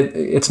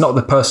 it's not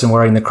the person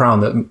wearing the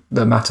crown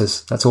that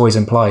matters. That's always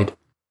implied.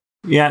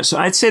 Yeah, so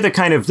I'd say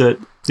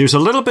there's a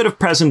little bit of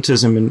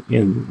presentism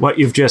in what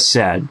you've just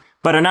said,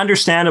 but an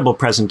understandable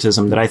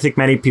presentism that I think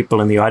many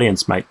people in the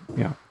audience might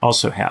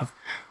also have,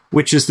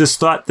 which is this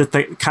thought that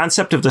the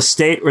concept of the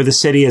state or the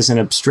city as an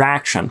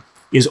abstraction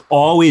is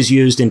always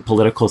used in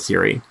political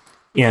theory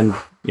in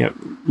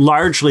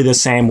largely the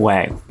same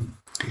way.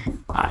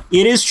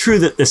 It is true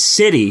that the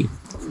city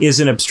is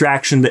an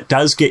abstraction that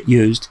does get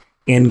used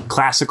in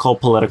classical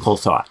political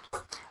thought,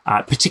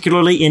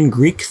 particularly in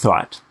Greek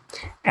thought.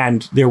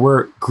 And there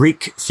were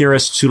Greek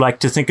theorists who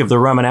liked to think of the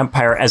Roman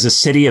Empire as a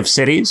city of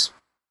cities.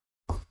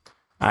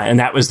 And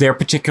that was their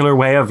particular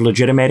way of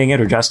legitimating it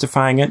or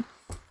justifying it.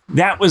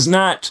 That was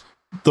not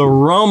the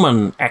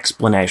Roman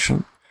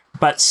explanation,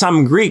 but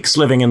some Greeks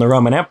living in the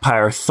Roman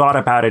Empire thought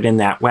about it in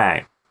that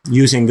way,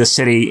 using the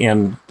city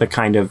in the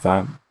kind of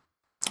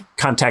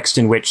context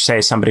in which,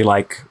 say, somebody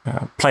like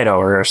Plato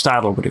or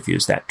Aristotle would have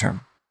used that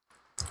term.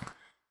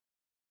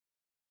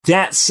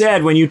 That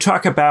said, when you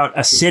talk about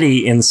a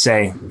city in,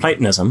 say,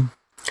 Platonism,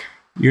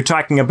 you're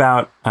talking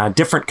about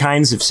different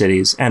kinds of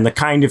cities, and the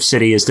kind of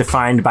city is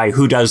defined by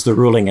who does the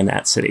ruling in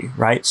that city,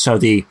 right? So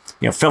the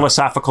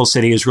philosophical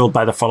city is ruled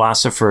by the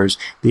philosophers.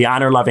 The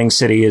honor-loving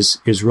city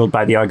is ruled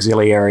by the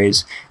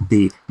auxiliaries.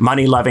 The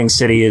money-loving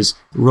city is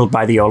ruled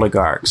by the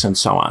oligarchs, and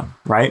so on,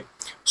 right?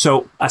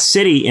 So a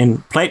city in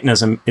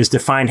Platonism is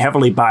defined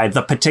heavily by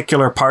the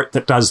particular part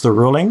that does the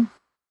ruling.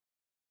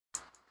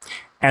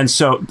 And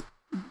so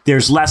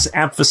there's less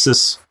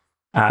emphasis,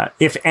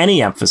 if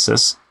any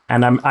emphasis,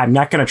 and I'm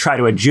not going to try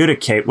to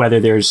adjudicate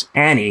whether there's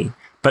any,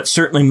 but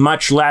certainly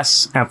much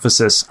less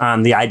emphasis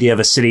on the idea of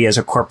a city as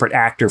a corporate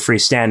actor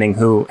freestanding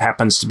who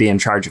happens to be in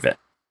charge of it,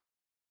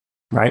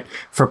 right?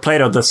 For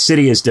Plato, the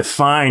city is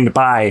defined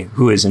by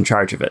who is in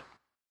charge of it.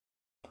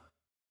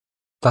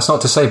 That's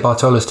not to say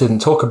Bartolus didn't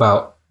talk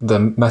about the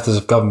methods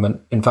of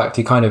government. In fact,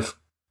 he kind of,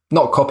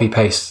 not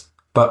copy-paste,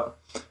 but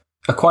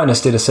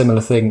Aquinas did a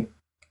similar thing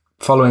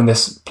following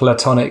this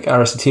Platonic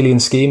Aristotelian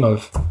scheme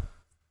of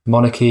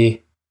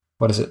monarchy,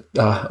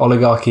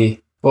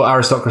 oligarchy, or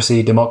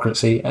aristocracy,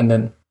 democracy,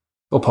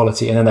 or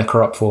polity, and then their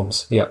corrupt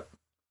forms. Yeah.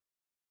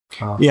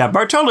 Yeah,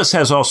 Bartolus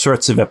has all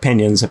sorts of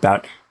opinions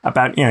about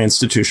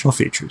institutional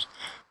features.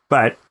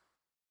 But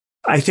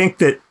I think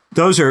that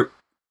those are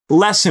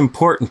less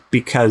important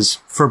because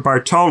for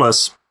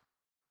Bartolus,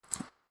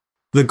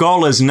 the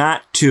goal is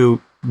not to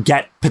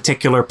get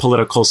particular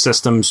political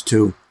systems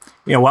to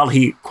while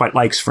he quite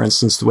likes, for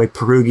instance, the way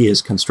Perugia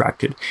is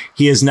constructed,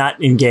 he is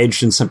not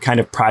engaged in some kind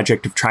of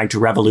project of trying to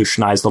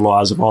revolutionize the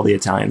laws of all the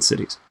Italian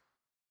cities.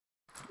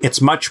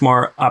 It's much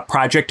more a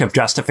project of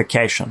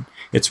justification.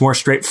 It's more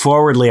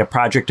straightforwardly a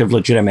project of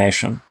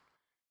legitimation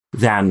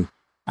than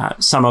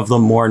some of the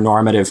more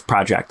normative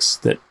projects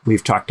that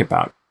we've talked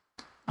about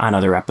on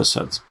other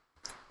episodes.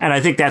 And I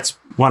think that's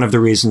one of the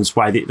reasons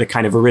why the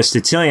kind of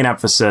Aristotelian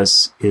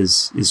emphasis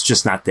is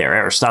just not there.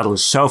 Aristotle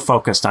is so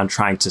focused on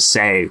trying to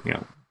say,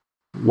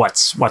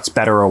 what's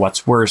better or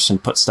what's worse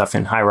and put stuff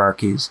in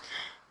hierarchies.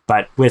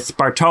 But with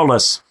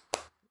Bartolus,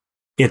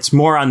 it's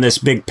more on this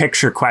big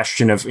picture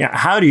question of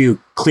how do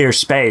you clear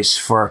space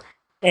for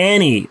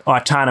any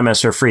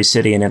autonomous or free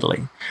city in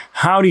Italy?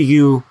 How do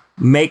you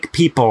make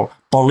people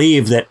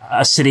believe that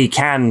a city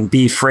can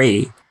be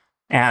free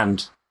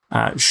and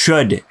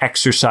should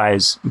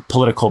exercise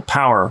political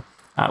power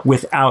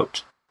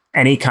without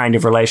any kind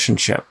of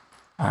relationship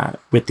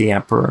with the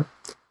emperor,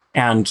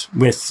 and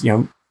with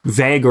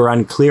vague or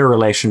unclear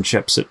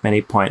relationships at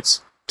many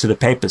points to the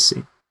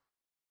papacy?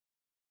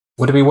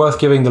 Would it be worth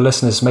giving the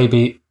listeners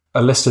maybe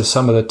a list of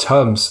some of the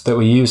terms that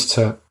were used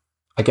to,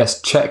 I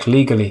guess, check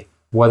legally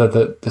whether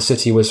the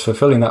city was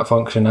fulfilling that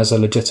function as a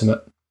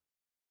legitimate,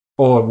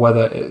 or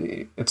whether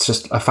it's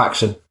just a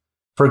faction?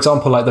 For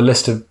example, like the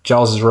list of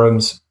Giles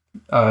Rome's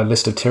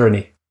list of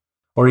tyranny,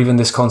 or even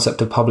this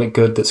concept of public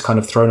good that's kind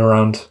of thrown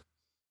around.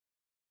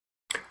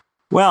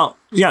 Well,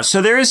 yeah,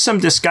 so there is some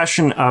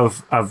discussion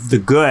of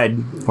the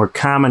good or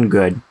common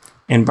good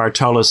in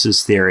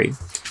Bartolus's theory.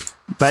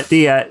 But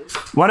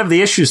one of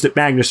the issues that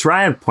Magnus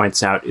Ryan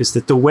points out is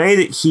that the way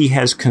that he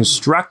has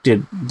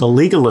constructed the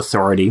legal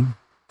authority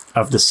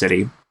of the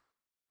city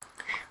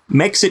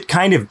makes it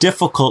kind of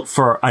difficult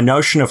for a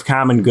notion of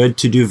common good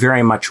to do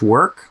very much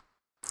work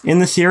in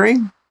the theory.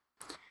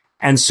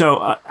 And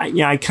so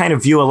I kind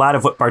of view a lot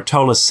of what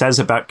Bartolus says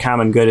about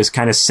common good as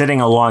kind of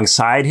sitting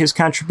alongside his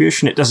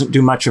contribution. It doesn't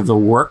do much of the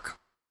work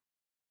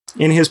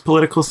in his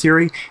political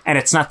theory, and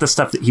it's not the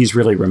stuff that he's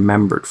really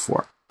remembered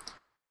for.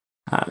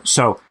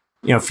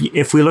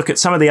 If we look at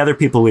some of the other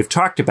people we've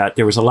talked about,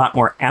 there was a lot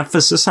more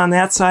emphasis on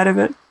that side of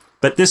it.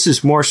 But this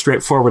is more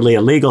straightforwardly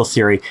a legal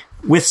theory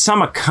with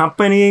some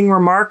accompanying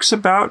remarks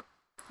about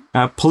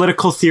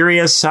political theory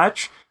as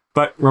such,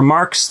 but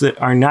remarks that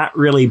are not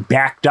really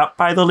backed up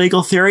by the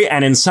legal theory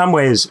and in some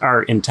ways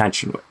are in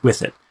tension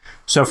with it.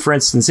 So, for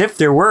instance, if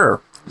there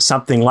were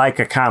something like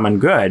a common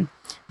good,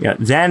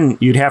 then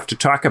you'd have to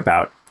talk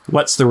about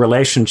what's the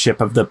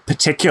relationship of the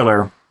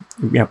particular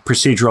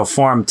procedural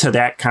form to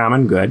that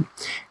common good.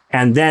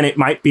 And then it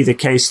might be the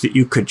case that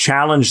you could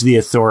challenge the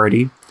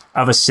authority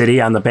of a city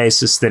on the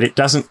basis that it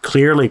doesn't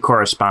clearly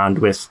correspond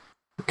with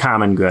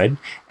common good.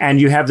 And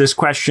you have this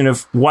question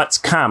of what's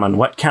common,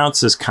 what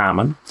counts as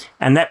common.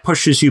 And that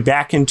pushes you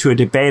back into a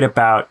debate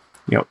about,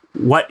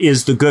 what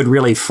is the good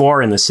really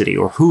for in the city,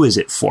 or who is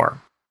it for?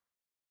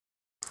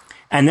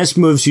 And this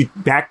moves you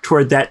back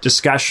toward that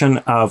discussion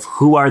of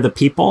who are the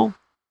people.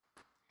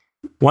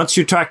 Once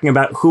you're talking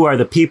about who are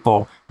the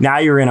people, now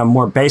you're in a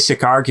more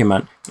basic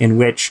argument in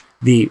which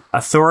the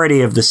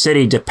authority of the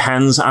city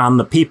depends on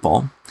the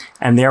people,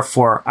 and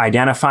therefore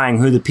identifying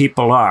who the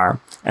people are.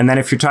 And then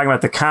if you're talking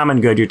about the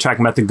common good, you're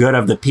talking about the good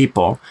of the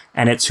people,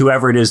 and it's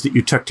whoever it is that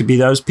you took to be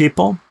those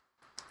people.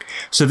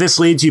 So this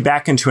leads you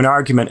back into an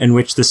argument in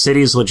which the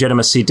city's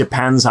legitimacy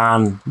depends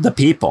on the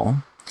people,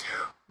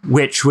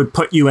 which would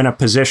put you in a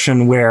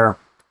position where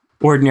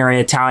ordinary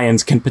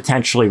Italians can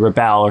potentially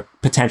rebel or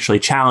potentially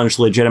challenge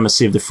the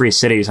legitimacy of the free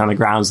cities on the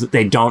grounds that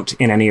they don't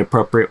in any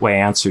appropriate way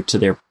answer to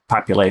their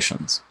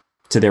populations,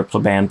 to their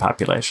plebeian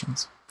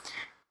populations.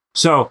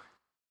 So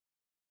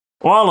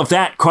all of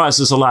that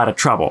causes a lot of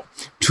trouble.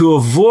 To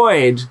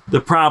avoid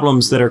the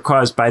problems that are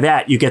caused by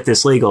that, you get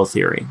this legal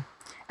theory.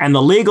 And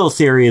the legal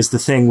theory is the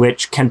thing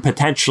which can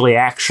potentially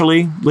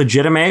actually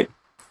legitimate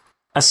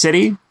a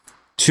city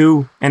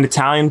to an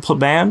Italian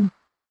plebeian.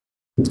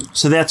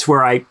 So that's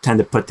where I tend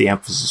to put the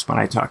emphasis when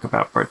I talk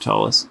about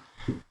Bartolus,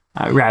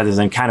 rather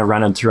than kind of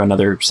running through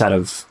another set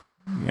of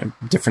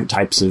different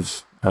types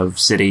of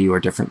city or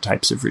different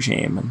types of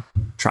regime and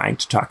trying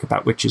to talk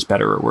about which is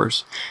better or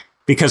worse.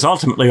 Because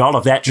ultimately, all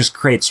of that just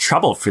creates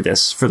trouble for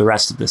the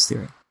rest of this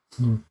theory.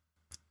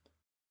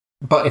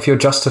 But if you're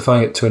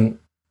justifying it to an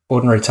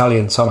ordinary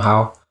Italian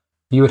somehow,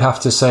 you would have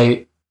to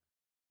say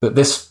that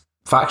this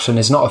faction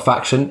is not a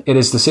faction, it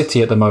is the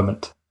city at the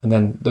moment. And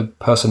then the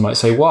person might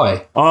say,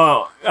 why?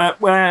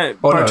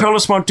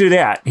 Bartolus won't do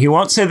that. He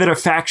won't say that a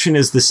faction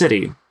is the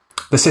city.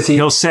 The city?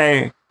 He'll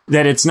say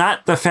that it's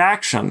not the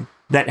faction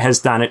that has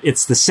done it,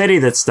 it's the city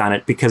that's done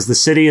it, because the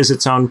city is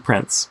its own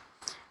prince.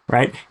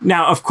 Right?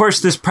 Now, of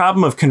course, this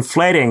problem of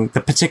conflating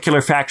the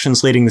particular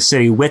factions leading the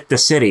city with the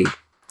city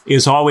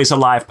is always a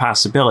live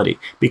possibility.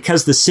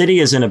 Because the city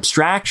is an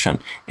abstraction,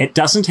 it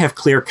doesn't have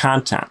clear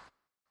content.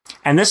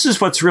 And this is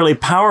what's really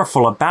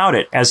powerful about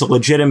it as a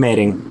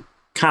legitimating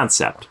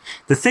concept.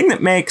 The thing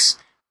that makes,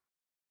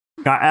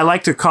 I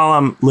like to call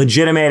them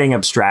legitimating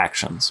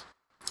abstractions.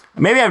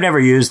 Maybe I've never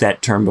used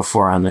that term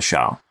before on the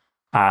show.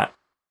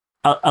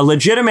 a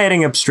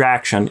legitimating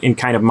abstraction, in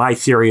kind of my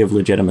theory of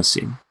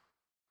legitimacy,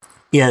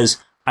 is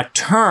a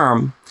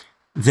term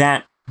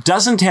that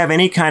doesn't have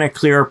any kind of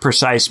clear or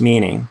precise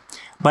meaning,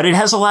 but it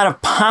has a lot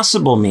of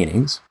possible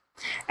meanings.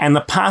 And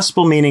the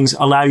possible meanings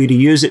allow you to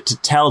use it to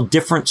tell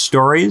different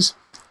stories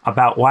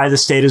about why the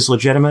state is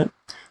legitimate.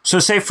 So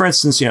say, for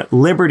instance,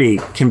 liberty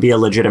can be a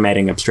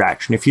legitimating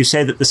abstraction. If you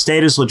say that the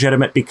state is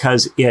legitimate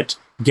because it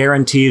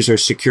guarantees or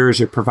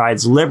secures or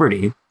provides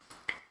liberty,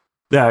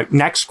 the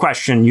next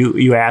question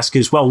you ask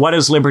is, well, what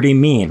does liberty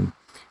mean?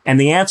 And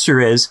the answer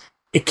is,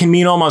 it can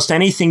mean almost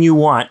anything you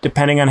want,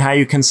 depending on how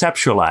you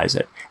conceptualize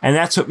it. And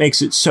that's what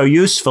makes it so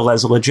useful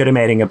as a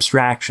legitimating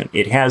abstraction.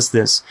 It has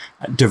this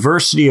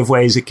diversity of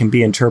ways it can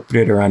be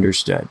interpreted or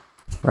understood,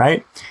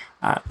 right?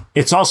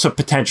 It's also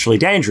potentially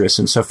dangerous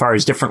insofar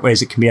as different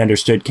ways it can be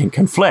understood can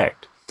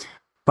conflict.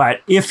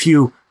 But if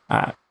you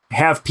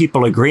have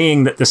people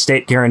agreeing that the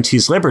state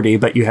guarantees liberty,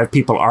 but you have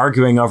people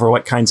arguing over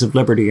what kinds of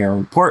liberty are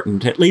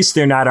important, at least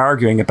they're not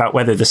arguing about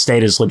whether the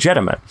state is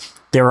legitimate.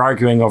 They're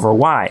arguing over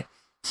why.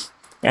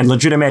 And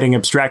legitimating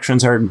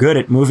abstractions are good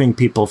at moving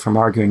people from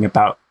arguing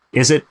about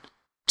is it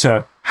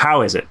to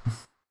how is it.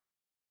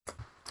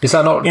 Is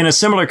that not... In a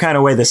similar kind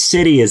of way, the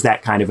city is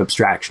that kind of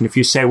abstraction. If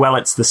you say, well,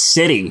 it's the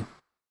city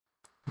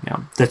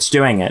that's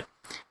doing it,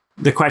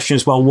 the question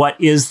is, well, what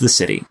is the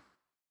city?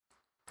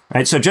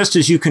 Right? So just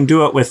as you can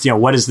do it with,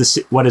 what is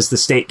the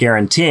state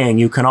guaranteeing,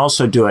 you can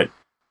also do it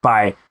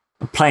by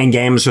playing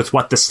games with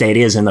what the state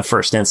is in the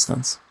first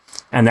instance.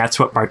 And that's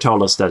what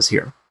Bartolus does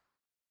here.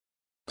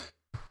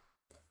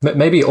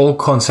 Maybe all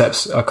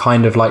concepts are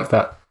kind of like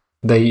that.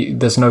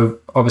 There's no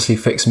obviously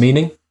fixed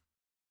meaning.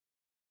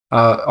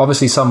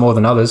 Obviously, some more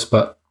than others,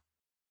 but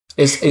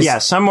yeah,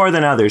 some more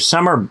than others.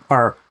 Some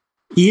are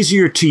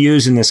easier to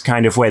use in this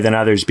kind of way than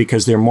others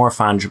because they're more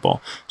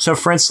fungible. So,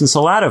 for instance, a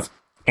lot of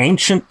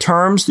ancient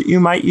terms that you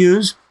might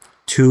use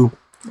to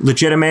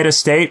legitimate a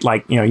state,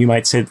 like you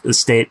might say that the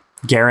state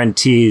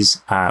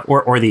guarantees,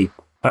 or the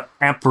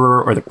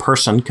emperor or the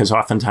person, because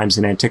oftentimes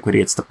in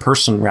antiquity it's the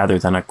person rather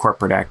than a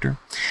corporate actor.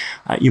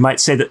 You might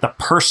say that the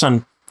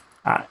person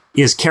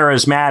is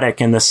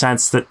charismatic in the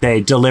sense that they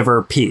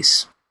deliver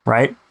peace,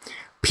 right?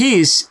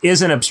 Peace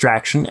is an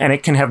abstraction and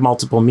it can have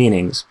multiple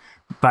meanings,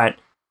 but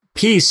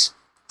peace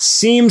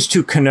seems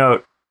to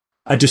connote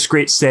a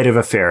discrete state of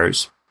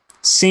affairs.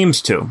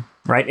 Seems to,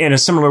 right? In a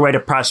similar way to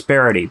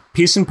prosperity.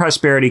 Peace and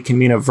prosperity can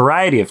mean a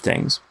variety of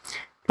things,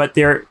 but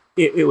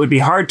it would be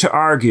hard to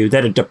argue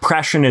that a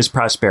depression is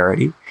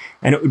prosperity,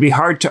 and it would be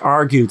hard to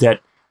argue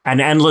that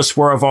an endless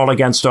war of all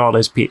against all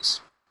is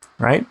peace,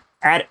 right?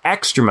 Ad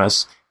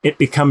extremis, it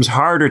becomes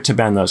harder to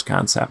bend those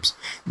concepts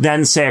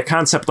than, say, a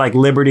concept like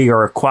liberty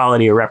or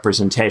equality or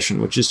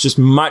representation, which is just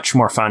much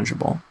more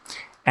fungible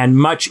and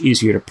much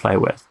easier to play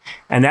with.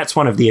 And that's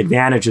one of the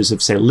advantages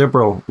of, say,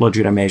 liberal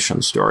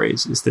legitimation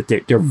stories, is that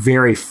they're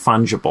very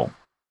fungible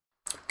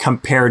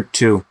compared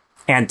to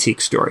antique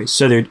stories.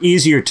 So they're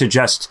easier to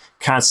just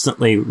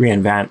constantly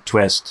reinvent,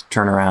 twist,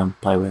 turn around,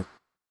 play with.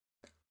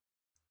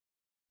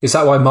 Is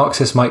that why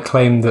Marxists might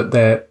claim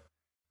that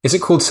is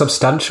it called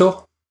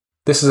substantial?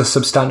 This is a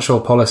substantial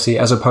policy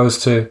as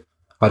opposed to,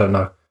 I don't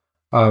know.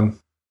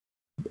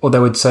 Or they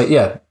would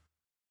say,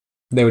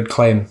 they would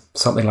claim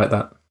something like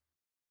that.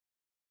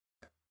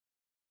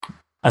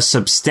 A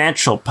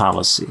substantial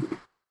policy.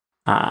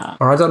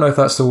 Or I don't know if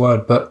that's the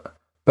word, but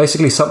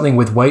basically something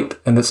with weight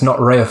and that's not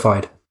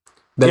reified.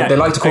 They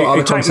like to call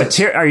other concepts.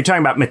 Are you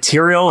talking about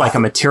material, like a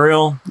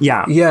material?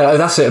 Yeah. Yeah,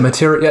 that's it. A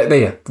material.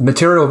 Yeah.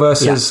 Material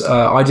versus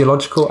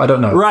ideological. I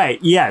don't know. Right.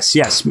 Yes.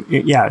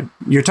 Yeah.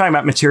 You're talking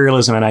about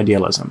materialism and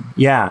idealism.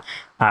 Yeah.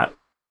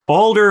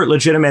 Older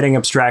legitimating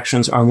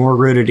abstractions are more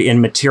rooted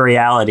in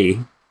materiality,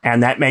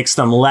 and that makes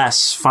them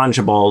less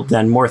fungible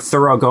than more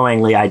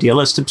thoroughgoingly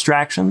idealist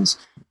abstractions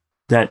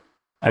that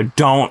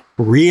don't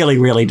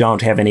really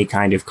have any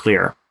kind of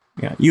clear.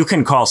 Yeah, you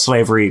can call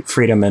slavery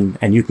freedom,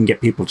 and you can get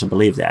people to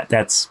believe that.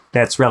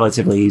 That's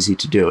relatively easy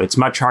to do. It's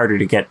much harder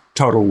to get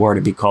total war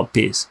to be called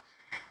peace.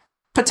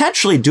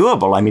 Potentially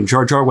doable. I mean,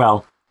 George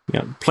Orwell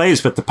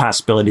plays with the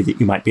possibility that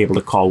you might be able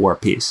to call war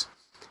peace.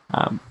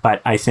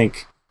 But I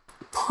think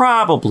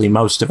probably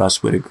most of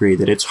us would agree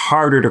that it's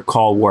harder to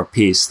call war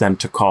peace than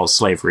to call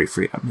slavery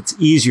freedom. It's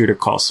easier to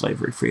call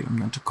slavery freedom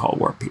than to call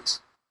war peace.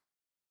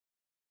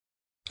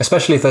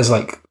 Especially if there's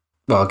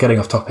getting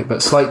off topic,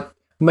 but slight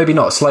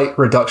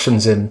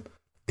reductions in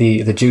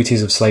the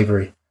duties of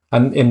slavery.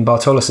 And in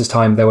Bartolus's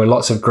time, there were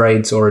lots of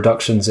grades or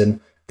reductions in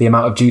the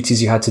amount of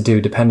duties you had to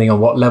do depending on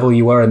what level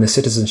you were in the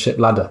citizenship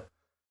ladder.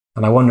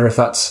 And I wonder if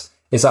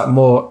is that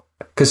more,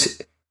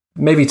 because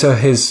maybe to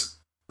his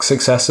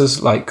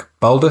successors like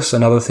Baldus,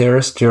 another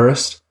theorist,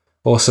 jurist,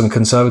 or some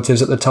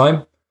conservatives at the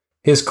time,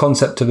 his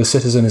concept of a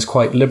citizen is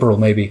quite liberal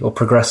maybe, or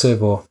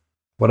progressive, or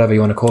whatever you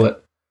want to call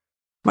it.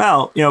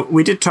 Well,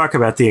 we did talk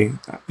about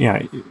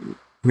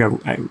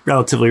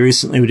relatively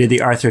recently, we did the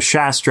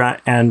Arthashastra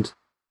and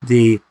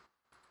the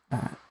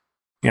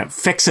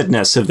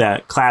fixedness of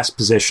that class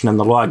position and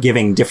the law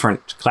giving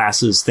different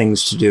classes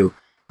things to do.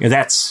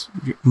 That's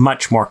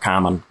much more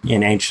common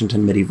in ancient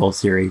and medieval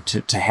theory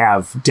to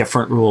have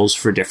different rules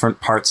for different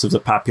parts of the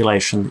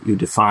population that you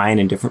define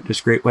in different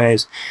discrete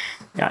ways.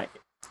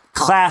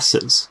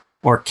 Classes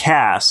or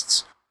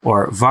castes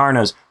or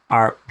varnas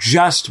are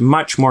just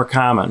much more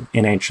common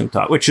in ancient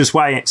thought, which is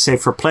why, say,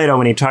 for Plato,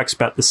 when he talks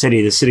about the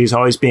city is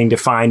always being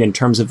defined in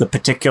terms of the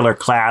particular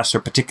class or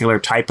particular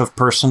type of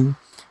person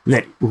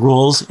that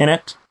rules in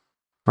it,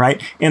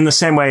 right? In the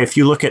same way, if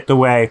you look at the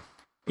way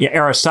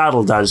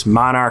Aristotle does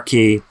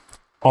monarchy,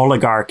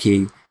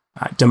 oligarchy,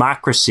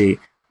 democracy,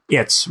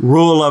 it's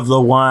rule of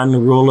the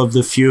one, rule of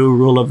the few,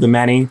 rule of the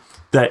many,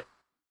 that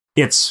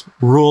it's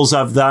rules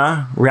of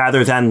the,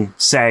 rather than,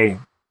 say,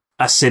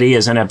 a city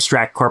as an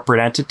abstract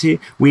corporate entity.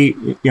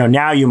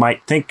 Now you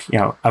might think,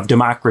 of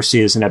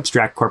democracy as an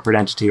abstract corporate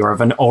entity or of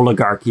an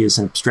oligarchy as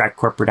an abstract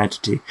corporate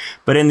entity.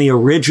 But in the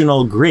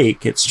original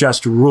Greek, it's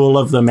just rule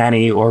of the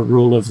many or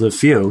rule of the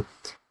few.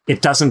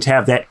 It doesn't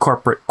have that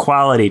corporate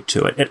quality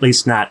to it, at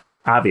least not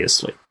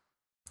obviously.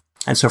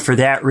 And so for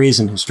that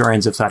reason,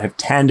 historians of thought have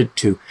tended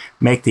to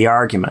make the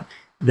argument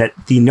that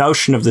the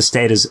notion of the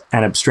state as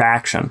an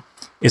abstraction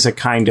is a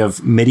kind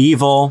of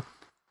medieval,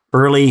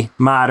 early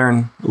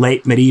modern,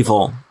 late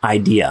medieval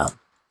idea.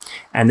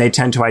 And they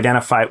tend to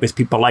identify it with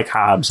people like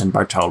Hobbes and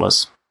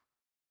Bartolus.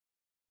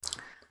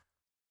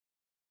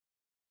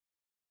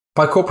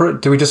 By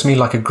corporate, do we just mean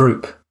like a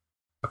group,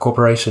 a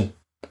corporation?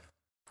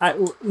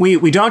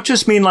 We don't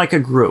just mean like a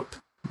group,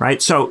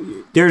 right? So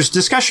there's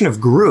discussion of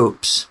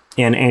groups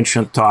in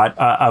ancient thought,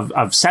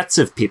 of sets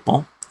of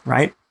people,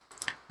 right?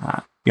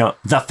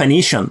 The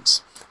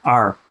Phoenicians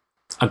are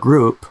a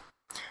group,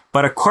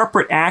 but a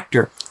corporate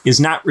actor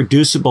is not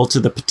reducible to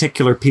the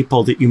particular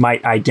people that you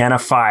might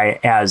identify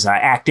as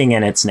acting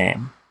in its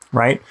name,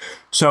 right?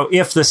 So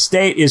if the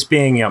state is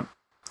being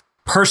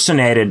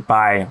personated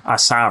by a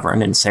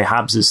sovereign in, say,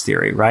 Hobbes's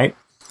theory, right?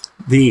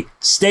 The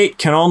state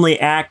can only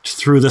act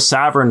through the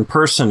sovereign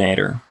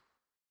personator.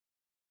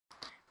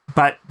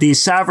 But the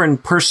sovereign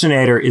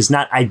personator is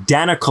not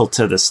identical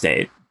to the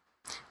state.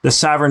 The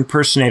sovereign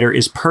personator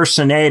is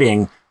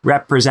personating,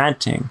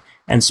 representing,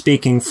 and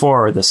speaking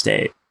for the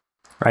state,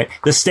 right?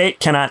 The state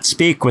cannot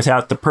speak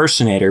without the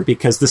personator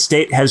because the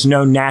state has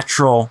no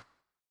natural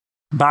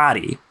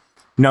body,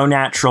 no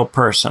natural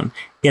person.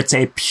 It's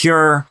a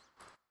pure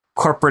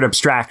corporate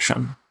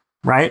abstraction,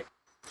 right?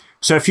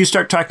 So if you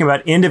start talking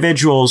about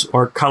individuals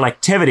or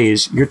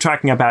collectivities, you're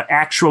talking about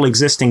actual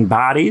existing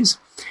bodies.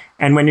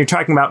 And when you're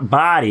talking about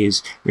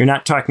bodies, you're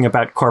not talking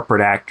about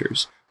corporate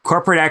actors.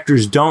 Corporate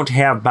actors don't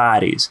have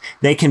bodies.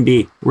 They can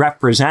be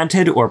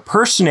represented or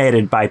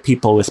personated by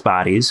people with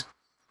bodies,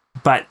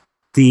 but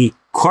the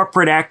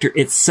corporate actor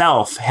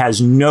itself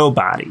has no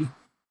body.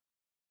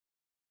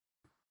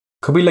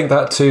 Could we link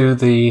that to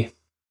the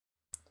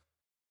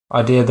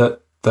idea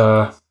that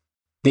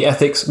the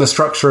ethics, the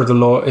structure of the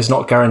law is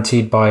not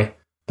guaranteed by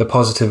the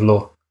positive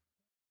law?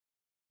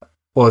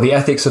 Or the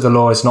ethics of the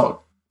law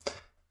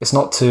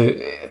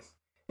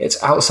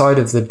it's outside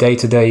of the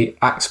day-to-day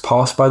acts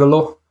passed by the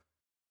law?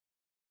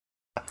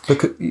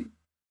 The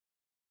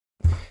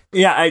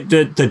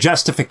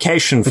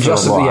justification for the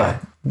law. Yeah,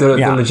 the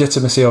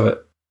legitimacy of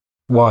it.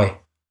 Why?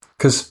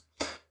 Because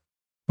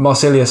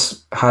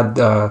Marsilius had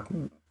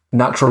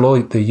natural law,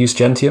 the jus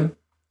gentium,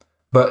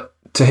 but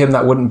to him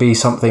that wouldn't be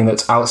something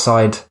that's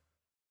outside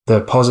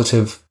the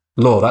positive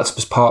law. That's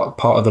just part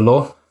of the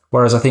law.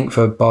 Whereas I think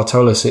for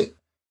Bartolus,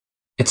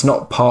 it's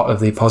not part of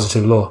the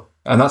positive law.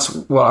 And that's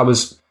what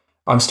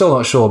I'm still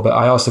not sure, but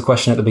I asked the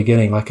question at the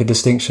beginning, like a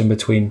distinction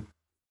between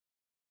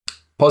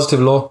positive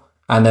law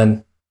and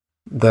then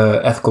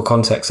the ethical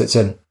context it's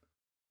in,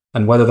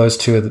 and whether those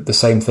two are the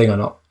same thing or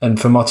not. And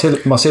for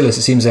Marsilius,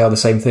 it seems they are the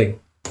same thing.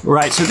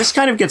 Right. So this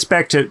kind of gets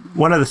back to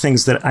one of the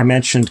things that I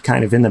mentioned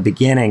kind of in the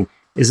beginning,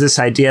 is this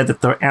idea that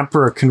the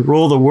emperor can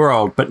rule the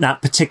world, but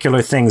not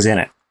particular things in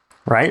it,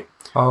 right?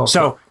 Oh, okay.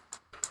 So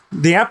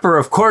the emperor,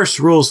 of course,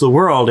 rules the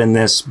world in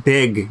this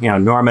big,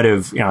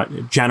 normative,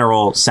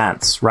 general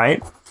sense,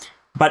 right?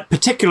 But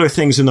particular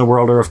things in the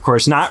world are, of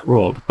course, not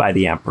ruled by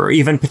the emperor.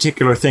 Even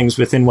particular things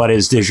within what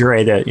is de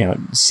jure, that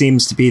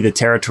seems to be the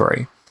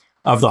territory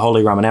of the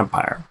Holy Roman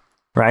Empire,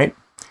 right?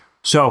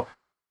 So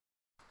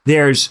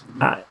there's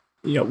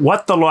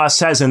what the law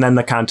says, and then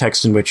the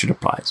context in which it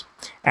applies.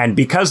 And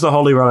because the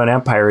Holy Roman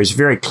Empire is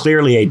very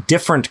clearly a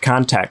different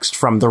context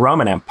from the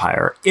Roman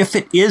Empire, if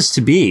it is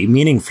to be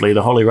meaningfully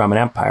the Holy Roman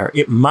Empire,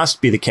 it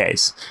must be the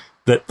case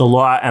that the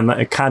law and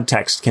the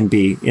context can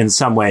be in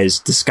some ways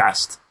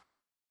discussed.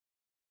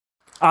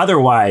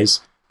 Otherwise,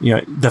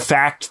 the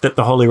fact that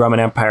the Holy Roman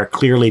Empire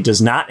clearly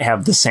does not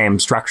have the same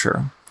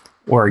structure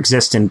or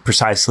exist in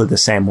precisely the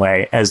same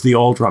way as the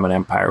old Roman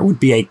Empire would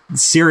be a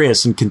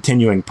serious and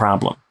continuing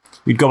problem.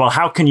 You'd go, well,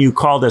 how can you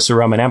call this a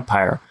Roman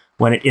Empire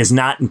when it is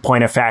not in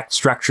point of fact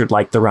structured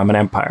like the Roman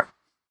Empire?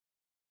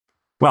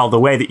 Well, the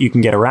way that you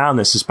can get around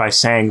this is by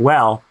saying,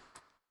 well,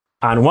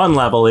 on one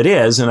level it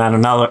is, and on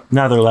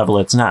another level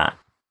it's not.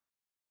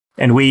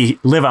 And we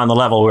live on the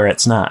level where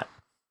it's not.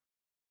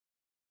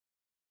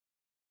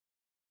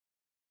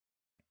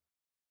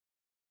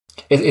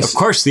 Of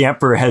course, the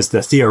emperor has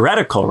the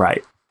theoretical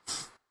right.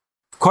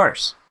 Of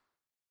course.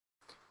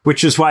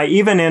 Which is why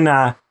even in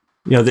the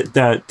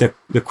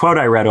quote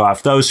I read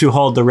off, those who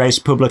hold the res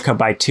publica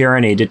by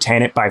tyranny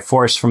detain it by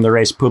force from the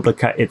res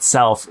publica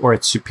itself or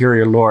its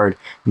superior lord,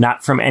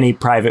 not from any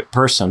private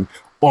person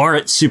or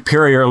its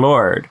superior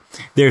lord.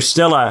 There's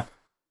still a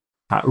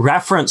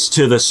reference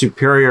to the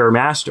superior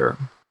master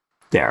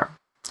there.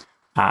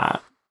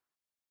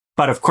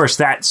 But of course,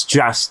 that's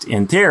just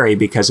in theory,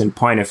 because in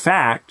point of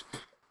fact,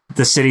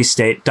 the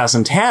city-state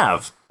doesn't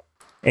have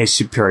a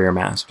superior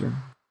master.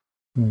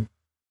 Mm.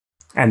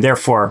 And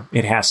therefore,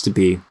 it has to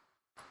be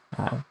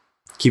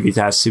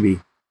civitas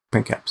sibi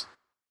princeps.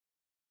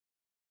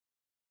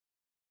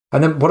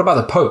 And then what about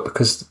the Pope?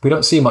 Because we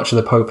don't see much of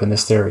the Pope in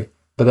this theory.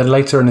 But then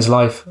later in his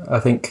life, I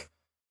think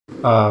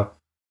and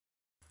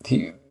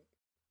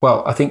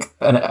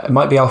it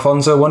might be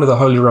Alfonso, one of the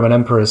Holy Roman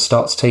Emperors,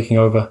 starts taking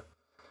over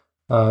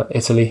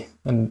Italy.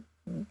 And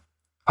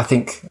I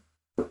think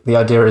the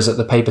idea is that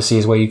the papacy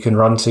is where you can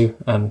run to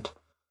and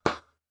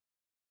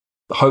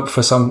hope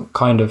for some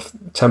kind of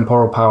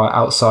temporal power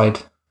outside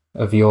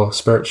of your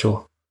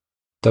spiritual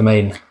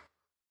domain.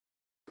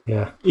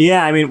 Yeah.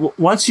 Yeah, I mean,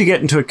 once you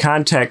get into a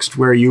context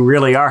where you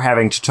really are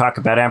having to talk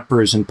about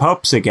emperors and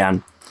popes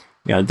again,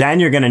 then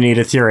you're going to need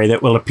a theory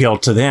that will appeal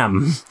to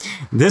them.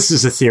 This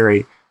is a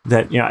theory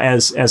that,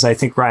 as I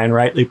think Ryan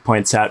rightly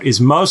points out,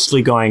 is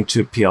mostly going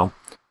to appeal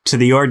to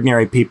the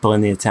ordinary people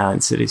in the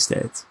Italian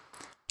city-states.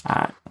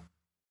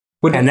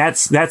 And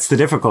that's the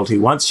difficulty.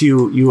 Once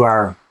you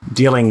are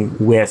dealing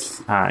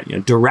with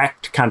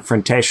direct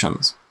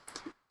confrontations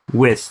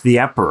with the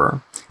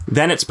emperor,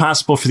 then it's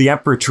possible for the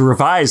emperor to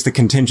revise the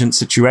contingent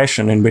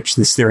situation in which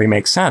this theory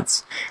makes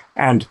sense.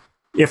 And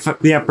if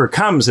the emperor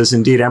comes, as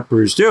indeed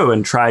emperors do,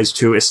 and tries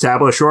to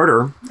establish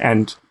order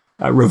and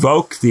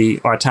revoke the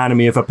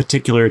autonomy of a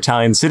particular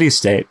Italian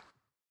city-state,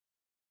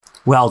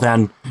 well,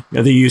 then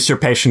the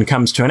usurpation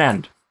comes to an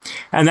end.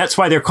 And that's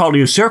why they're called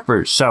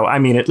usurpers. So, I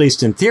mean, at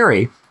least in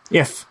theory,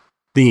 if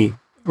the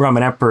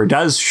Roman emperor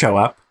does show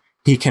up,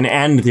 he can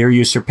end their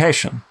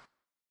usurpation.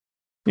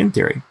 In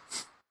theory.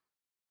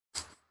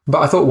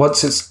 But I thought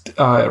once it's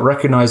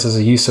recognized as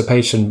a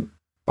usurpation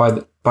by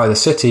the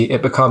city,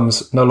 it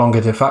becomes no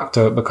longer de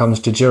facto, it becomes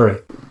de jure.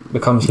 It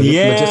becomes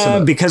legitimate.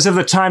 Yeah, because of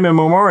the time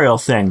immemorial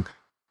thing.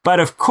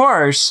 But of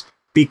course,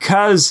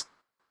 because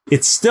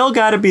it's still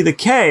got to be the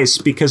case,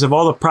 because of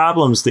all the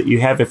problems that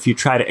you have if you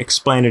try to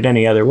explain it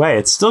any other way,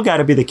 it's still got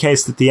to be the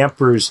case that the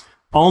emperors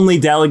only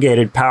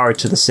delegated power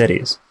to the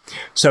cities.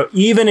 So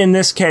even in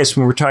this case,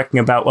 when we're talking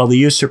about, well, the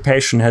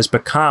usurpation has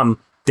become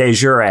de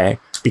jure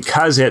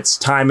because it's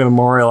time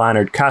immemorial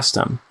honored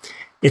custom,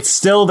 it's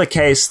still the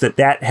case that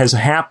has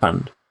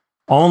happened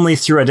only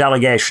through a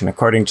delegation,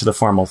 according to the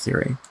formal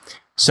theory.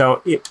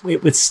 So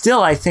it would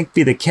still, I think,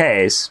 be the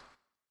case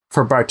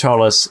for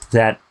Bartolus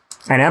that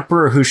an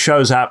emperor who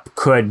shows up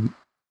could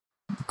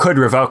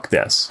revoke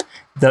this.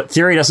 The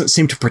theory doesn't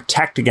seem to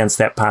protect against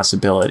that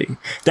possibility.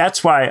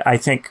 That's why I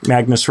think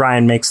Magnus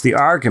Ryan makes the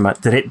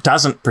argument that it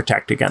doesn't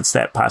protect against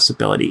that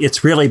possibility.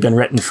 It's really been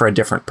written for a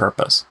different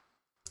purpose.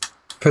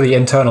 For the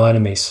internal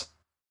enemies.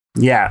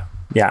 Yeah,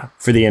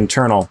 for the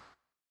internal.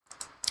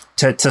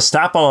 To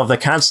stop all of the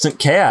constant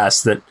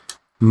chaos that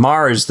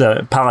mars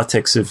the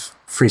politics of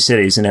free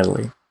cities in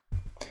Italy.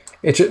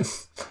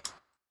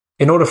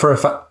 In order for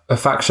a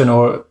faction,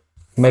 or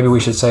maybe we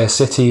should say a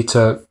city,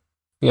 to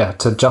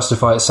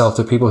justify itself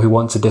to people who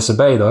want to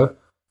disobey, though,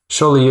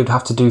 surely you'd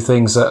have to do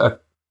things that are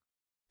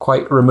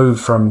quite removed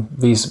from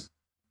these,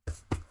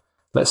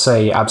 let's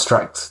say,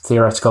 abstract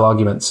theoretical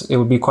arguments. It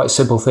would be quite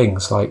simple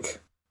things like,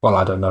 well,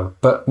 I don't know,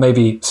 but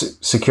maybe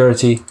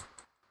security,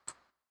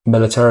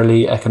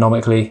 militarily,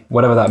 economically,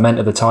 whatever that meant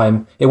at the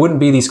time. It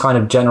wouldn't be these kind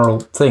of general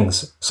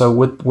things. So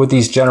would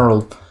these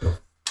general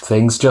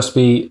things just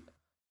be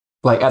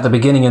like at the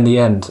beginning and the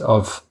end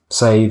of,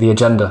 say, the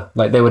agenda?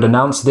 Like they would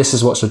announce this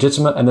is what's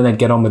legitimate, and then they'd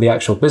get on with the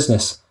actual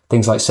business.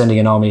 Things like sending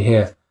an army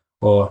here,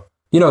 or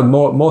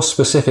more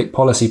specific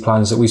policy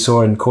plans that we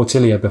saw in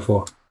Cortilia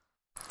before.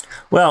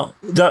 Well,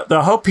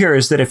 the hope here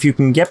is that if you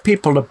can get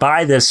people to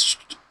buy this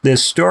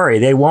story,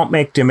 they won't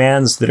make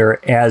demands that are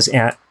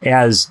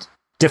as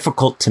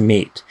difficult to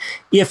meet.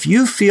 If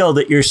you feel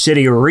that your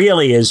city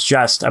really is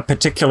just a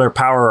particular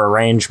power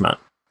arrangement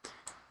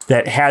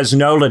that has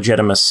no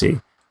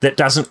legitimacy, that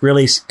doesn't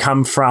really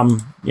come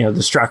from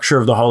the structure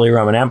of the Holy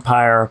Roman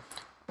Empire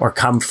or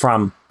come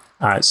from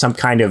some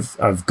kind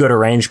of good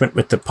arrangement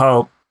with the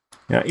Pope,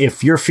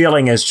 if your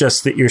feeling is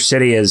just that your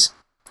city is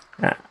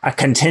a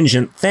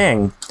contingent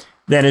thing,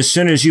 then as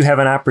soon as you have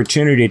an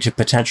opportunity to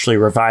potentially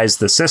revise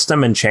the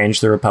system and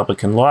change the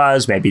Republican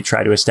laws, maybe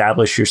try to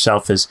establish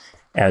yourself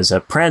as a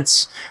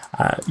prince,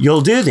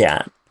 you'll do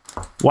that.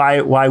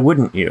 Why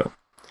wouldn't you?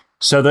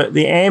 So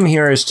the aim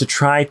here is to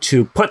try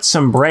to put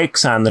some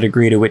brakes on the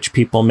degree to which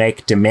people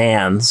make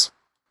demands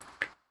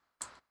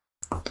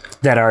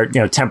that are,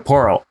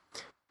 temporal.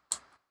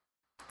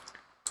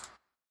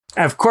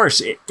 Of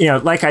course,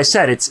 like I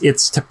said,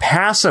 it's to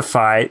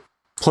pacify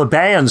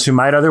plebeians who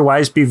might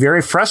otherwise be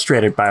very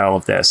frustrated by all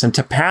of this, and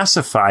to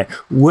pacify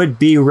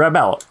would-be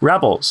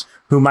rebels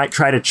who might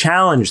try to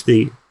challenge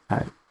the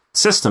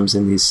systems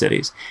in these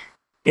cities.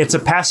 It's a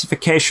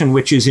pacification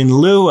which is in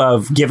lieu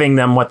of giving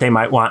them what they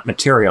might want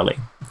materially,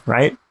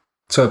 right?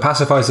 So it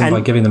pacifies them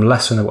by giving them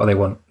less than what they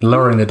want,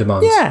 lowering their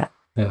demands.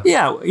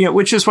 Yeah,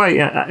 which is why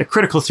a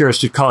critical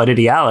theorist would call it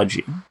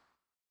ideology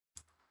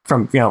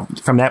from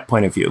that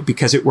point of view,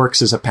 because it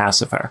works as a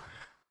pacifier.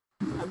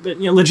 But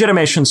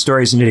legitimation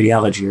stories and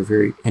ideology are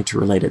very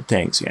interrelated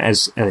things.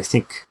 As I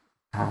think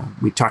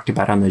we talked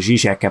about on the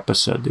Zizek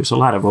episode, there's a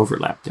lot of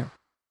overlap there.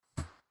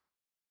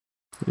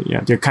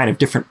 They're kind of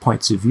different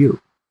points of view.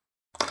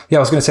 Yeah,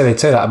 I was going to say they'd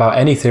say that about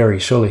any theory,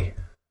 surely,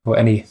 or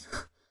anything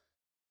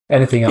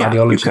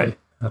ideologically.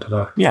 I don't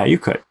know. Yeah, you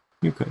could.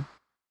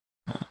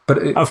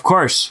 But of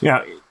course,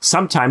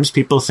 sometimes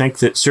people think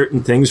that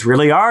certain things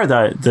really are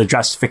the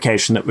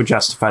justification that would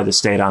justify the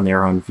state on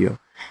their own view,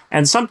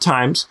 and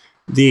sometimes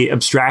the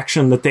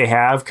abstraction that they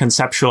have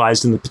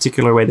conceptualized in the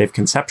particular way they've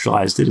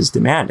conceptualized it is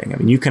demanding. I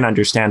mean, you can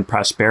understand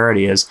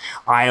prosperity as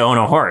I own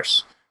a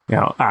horse.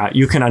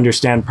 You can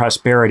understand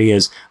prosperity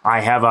as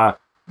I have a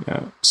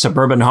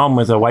suburban home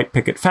with a white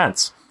picket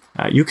fence.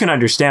 You can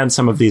understand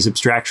some of these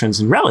abstractions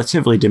in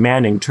relatively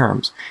demanding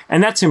terms.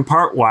 And that's in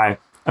part why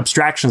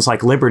abstractions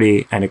like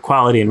liberty and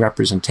equality and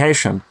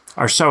representation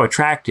are so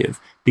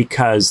attractive,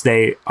 because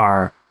they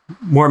are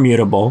more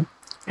mutable,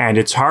 and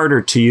it's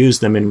harder to use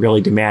them in really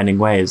demanding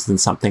ways than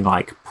something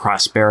like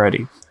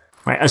prosperity,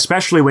 right?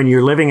 Especially when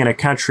you're living in a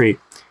country.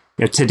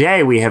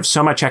 Today, we have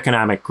so much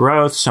economic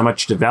growth, so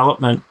much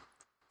development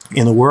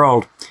in the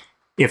world.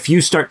 If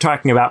you start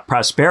talking about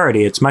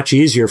prosperity, it's much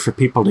easier for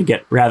people to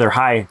get rather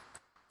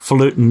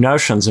highfalutin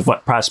notions of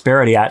what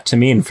prosperity ought to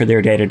mean for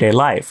their day-to-day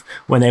life.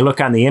 When they look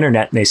on the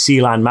internet and they see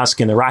Elon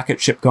Musk in the rocket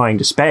ship going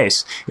to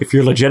space, if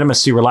your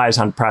legitimacy relies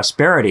on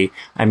prosperity,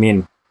 I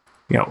mean,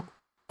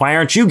 why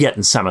aren't you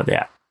getting some of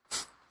that?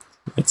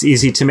 It's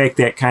easy to make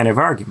that kind of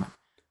argument.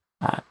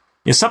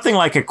 Something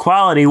like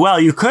equality, well,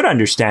 you could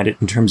understand it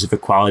in terms of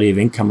equality of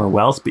income or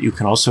wealth, but you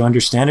can also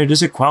understand it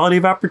as equality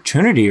of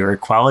opportunity or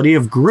equality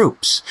of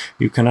groups.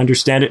 You can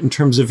understand it in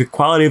terms of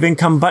equality of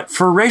income, but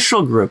for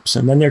racial groups,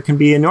 and then there can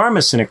be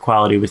enormous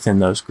inequality within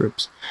those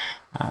groups.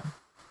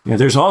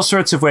 There's all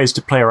sorts of ways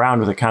to play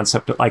around with a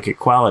concept like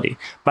equality,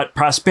 but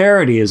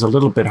prosperity is a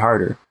little bit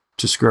harder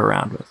to screw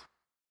around with.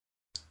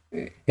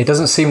 It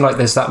doesn't seem like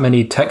there's that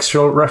many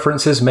textual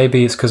references.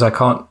 Maybe it's because I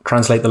can't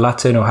translate the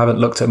Latin or haven't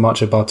looked at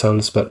much of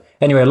Bartholus. But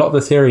anyway, a lot of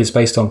the theory is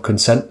based on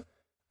consent.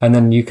 And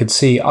then you could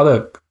see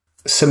other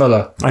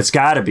similar... It's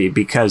got to be,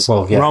 because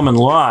Roman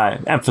law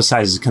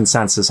emphasizes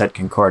consensus et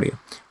concordia.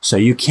 So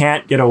you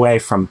can't get away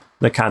from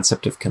the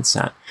concept of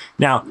consent.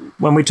 Now,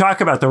 when we talk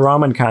about the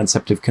Roman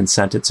concept of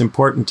consent, it's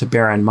important to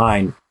bear in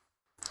mind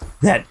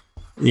that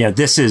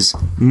this is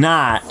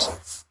not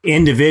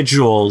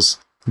individuals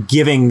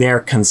giving their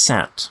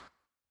consent,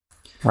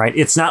 right?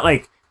 It's not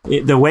like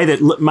the way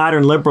that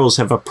modern liberals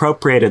have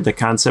appropriated the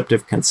concept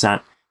of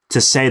consent to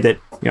say that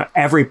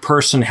every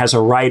person has a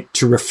right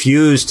to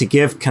refuse to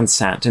give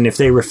consent, and if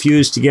they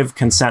refuse to give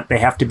consent, they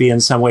have to be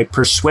in some way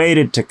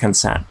persuaded to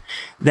consent.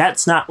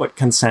 That's not what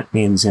consent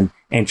means in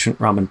ancient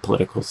Roman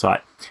political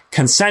thought.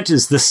 Consent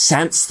is the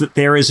sense that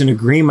there is an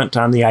agreement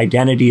on the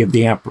identity of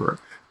the emperor,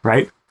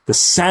 right? The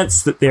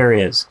sense that there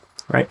is.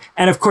 Right.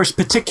 And of course,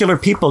 particular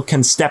people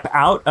can step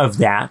out of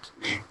that.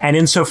 And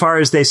insofar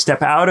as they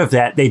step out of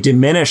that, they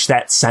diminish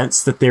that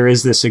sense that there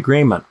is this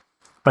agreement.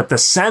 But the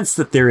sense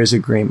that there is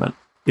agreement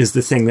is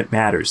the thing that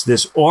matters.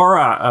 This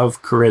aura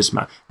of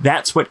charisma,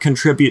 that's what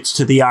contributes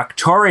to the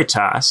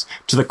auctoritas,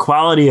 to the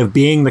quality of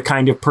being the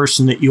kind of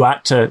person that you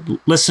ought to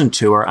listen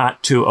to or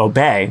ought to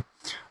obey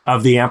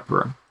of the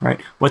emperor. Right.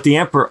 What the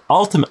emperor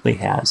ultimately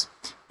has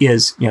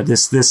is,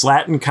 this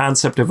Latin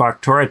concept of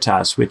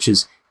auctoritas, which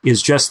is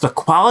just the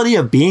quality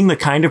of being the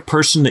kind of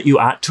person that you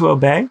ought to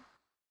obey.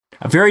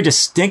 A very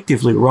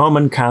distinctively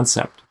Roman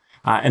concept.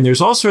 And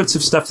there's all sorts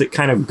of stuff that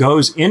kind of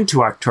goes into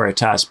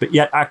auctoritas, but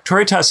yet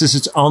auctoritas is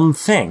its own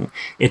thing.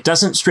 It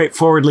doesn't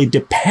straightforwardly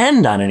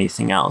depend on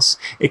anything else.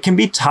 It can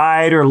be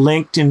tied or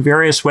linked in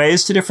various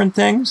ways to different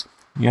things.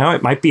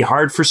 It might be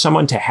hard for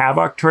someone to have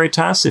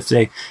auctoritas if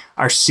they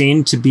are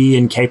seen to be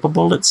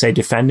incapable, let's say,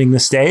 defending the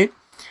state.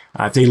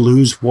 If they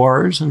lose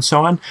wars and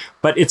so on.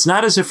 But it's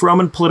not as if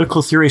Roman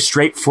political theory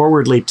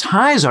straightforwardly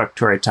ties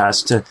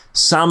auctoritas to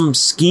some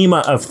schema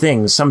of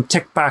things, some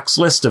tick box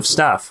list of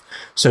stuff,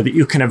 so that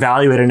you can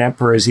evaluate an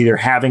emperor as either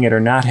having it or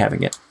not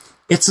having it.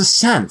 It's a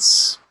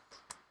sense.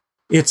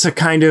 It's a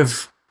kind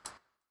of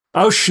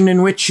ocean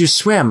in which you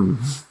swim.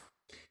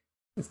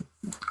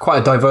 Quite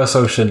a diverse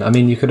ocean. I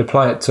mean, you could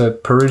apply it to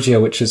Perugia,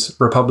 which is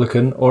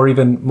republican, or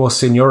even more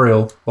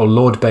seigneurial or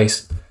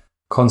lord-based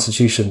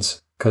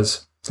constitutions,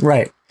 because...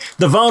 Right.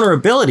 The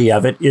vulnerability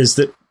of it is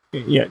that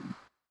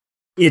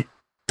it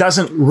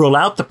doesn't rule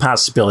out the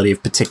possibility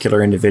of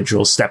particular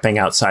individuals stepping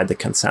outside the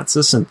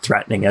consensus and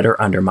threatening it or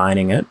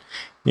undermining it.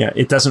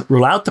 It doesn't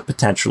rule out the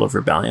potential of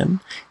rebellion.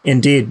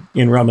 Indeed,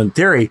 in Roman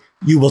theory,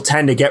 you will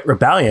tend to get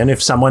rebellion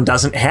if someone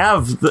doesn't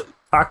have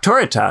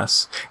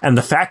auctoritas, and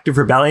the fact of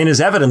rebellion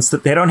is evidence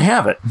that they don't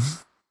have it.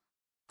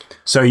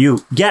 So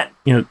you get,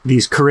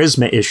 these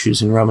charisma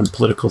issues in Roman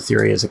political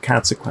theory as a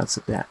consequence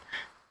of that.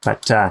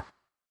 But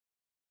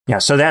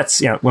so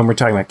that's, when we're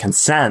talking about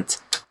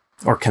consent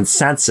or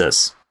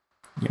consensus,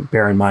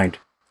 bear in mind,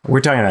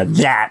 we're talking about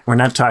that. We're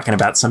not talking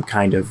about some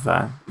kind of,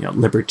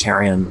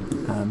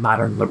 libertarian,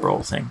 modern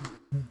liberal thing.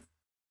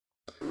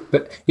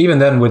 But even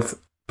then, with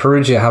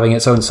Perugia having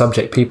its own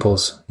subject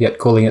peoples, yet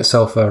calling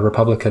itself a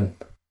republican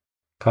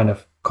kind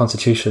of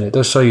constitution, it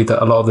does show you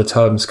that a lot of the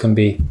terms can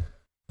be,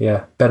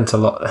 bent a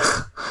lot.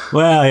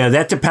 Well,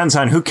 that depends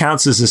on who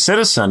counts as a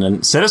citizen,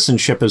 and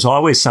citizenship is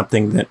always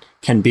something that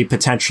can be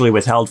potentially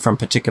withheld from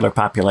particular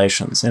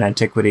populations in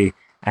antiquity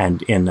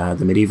and in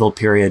the medieval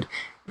period.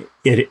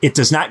 It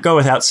does not go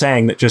without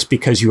saying that just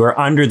because you are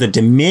under the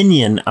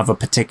dominion of a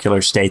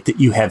particular state that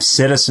you have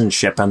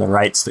citizenship and the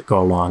rights that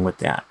go along with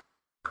that,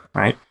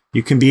 right?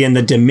 You can be in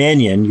the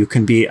dominion, you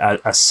can be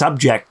a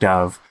subject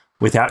of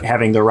without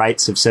having the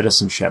rights of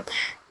citizenship.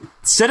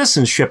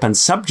 Citizenship and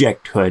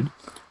subjecthood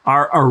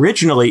are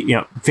originally,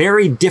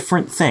 very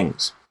different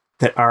things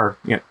that are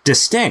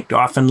distinct,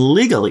 often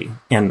legally,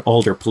 in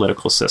older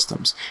political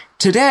systems.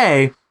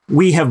 Today,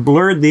 we have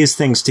blurred these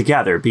things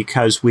together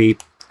because we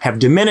have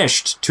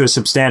diminished to a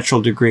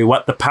substantial degree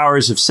what the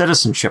powers of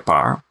citizenship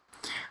are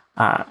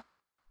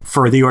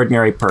for the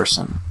ordinary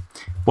person.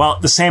 While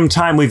at the same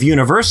time, we've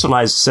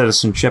universalized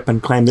citizenship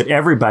and claimed that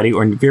everybody,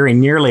 or very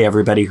nearly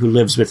everybody, who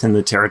lives within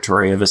the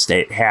territory of a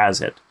state has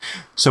it.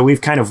 So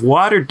we've kind of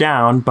watered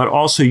down, but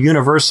also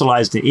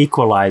universalized and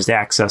equalized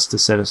access to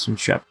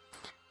citizenship.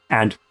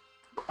 And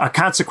a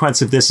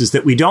consequence of this is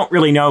that we don't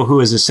really know who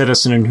is a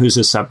citizen and who's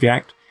a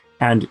subject.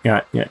 And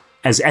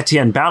as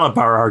Etienne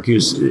Balibar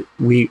argues,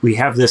 we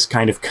have this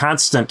kind of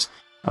constant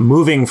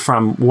moving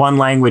from one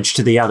language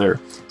to the other.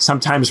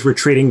 Sometimes we're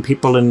treating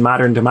people in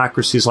modern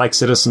democracies like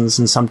citizens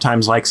and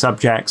sometimes like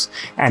subjects.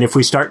 And if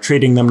we start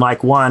treating them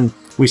like one,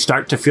 we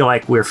start to feel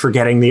like we're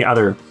forgetting the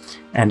other.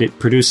 And it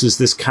produces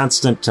this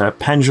constant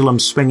pendulum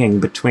swinging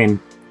between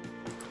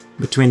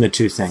the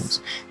two things.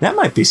 That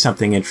might be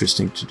something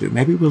interesting to do.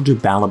 Maybe we'll do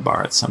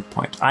Balibar at some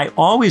point. I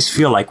always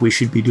feel like we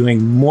should be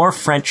doing more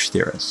French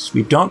theorists.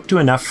 We don't do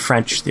enough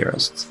French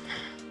theorists.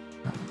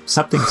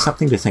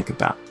 Something to think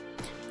about.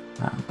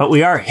 But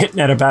we are hitting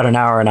at about an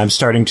hour, and I'm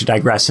starting to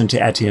digress into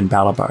Etienne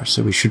Balibar,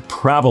 so we should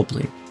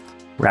probably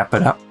wrap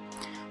it up.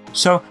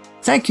 So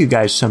thank you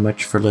guys so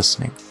much for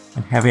listening,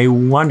 and have a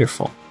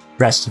wonderful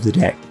rest of the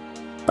day.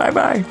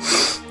 Bye-bye.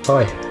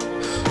 Bye.